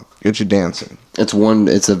 Get you dancing. It's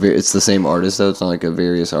the same artist though. It's not like a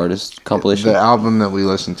various artist compilation. The album that we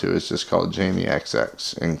listened to is just called Jamie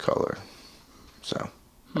XX in color. So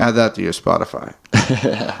add that to your Spotify.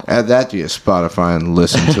 Add that to your Spotify and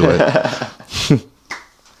listen to it.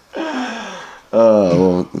 Oh,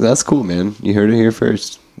 well, that's cool, man. You heard it here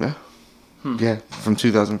first. Yeah. Yeah, from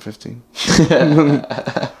 2015.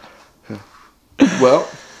 Well,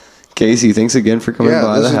 Casey, thanks again for coming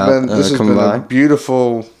by this the has house. been, this has coming been by. a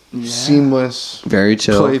beautiful, seamless Very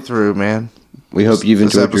chill. playthrough, man. We hope you've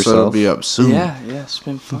This enjoyed episode will yourself. be up soon. Yeah, it's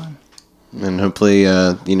been fun. And hopefully,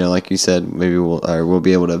 like you said, maybe we'll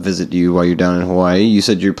be able to visit you while you're down in Hawaii. You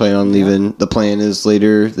said you're planning on leaving. The plan is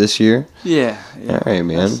later this year. Yeah. All right,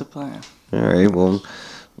 man. That's the plan. All right. Well,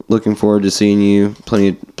 looking forward to seeing you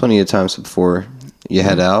plenty of times before you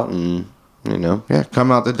head out, and Yeah,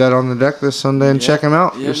 come out to Dead on the Deck this Sunday and check him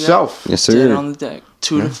out yourself. Yes, Dead sir. on the deck.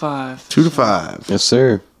 2 to 5. 2 to 5. Yes,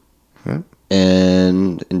 sir. Yeah.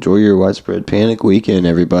 And enjoy your Widespread Panic weekend,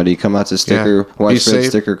 everybody. Come out to Yeah. Be Widespread safe.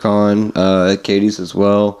 Sticker Con at Katie's as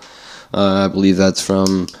well. I believe that's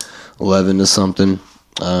from 11 to something.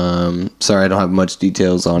 Sorry, I don't have much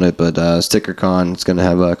details on it, but Sticker Con is going to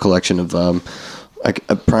have a collection of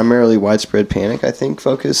primarily Widespread Panic, I think,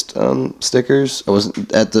 focused stickers. I wasn't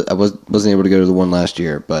able to go to the one last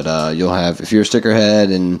year, but you'll have, if you're a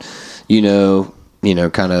stickerhead and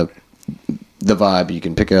kind of the vibe, you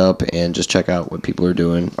can pick it up and just check out what people are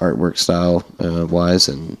doing artwork style wise,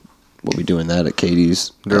 and we'll be doing that at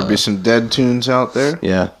Katie's. There'll be some Dead tunes out there.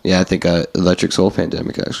 Yeah, I think Electric Soul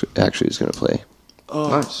Pandemic actually is going to play. Oh,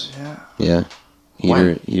 Nice. yeah. Yeah,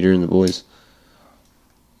 When? Heater and the Boys.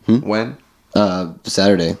 When? This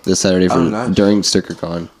Saturday for nice. during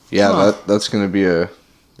StickerCon. Yeah, that's gonna be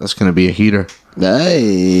a heater.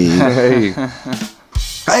 Hey. Hey.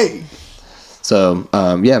 Hey. So,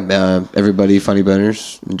 everybody, Funny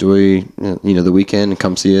Boners, enjoy, the weekend and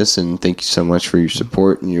come see us. And thank you so much for your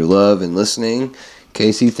support and your love and listening.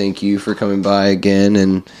 Casey, thank you for coming by again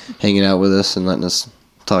and hanging out with us and letting us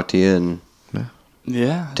talk to you and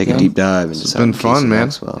take a deep dive into It's been fun, Casey man.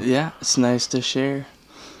 Maxwell. Yeah, it's nice to share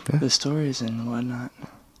the stories and whatnot.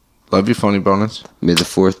 Love you, Funny Bonus. May the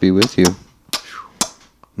 4th be with you.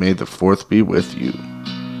 May the 4th be with you.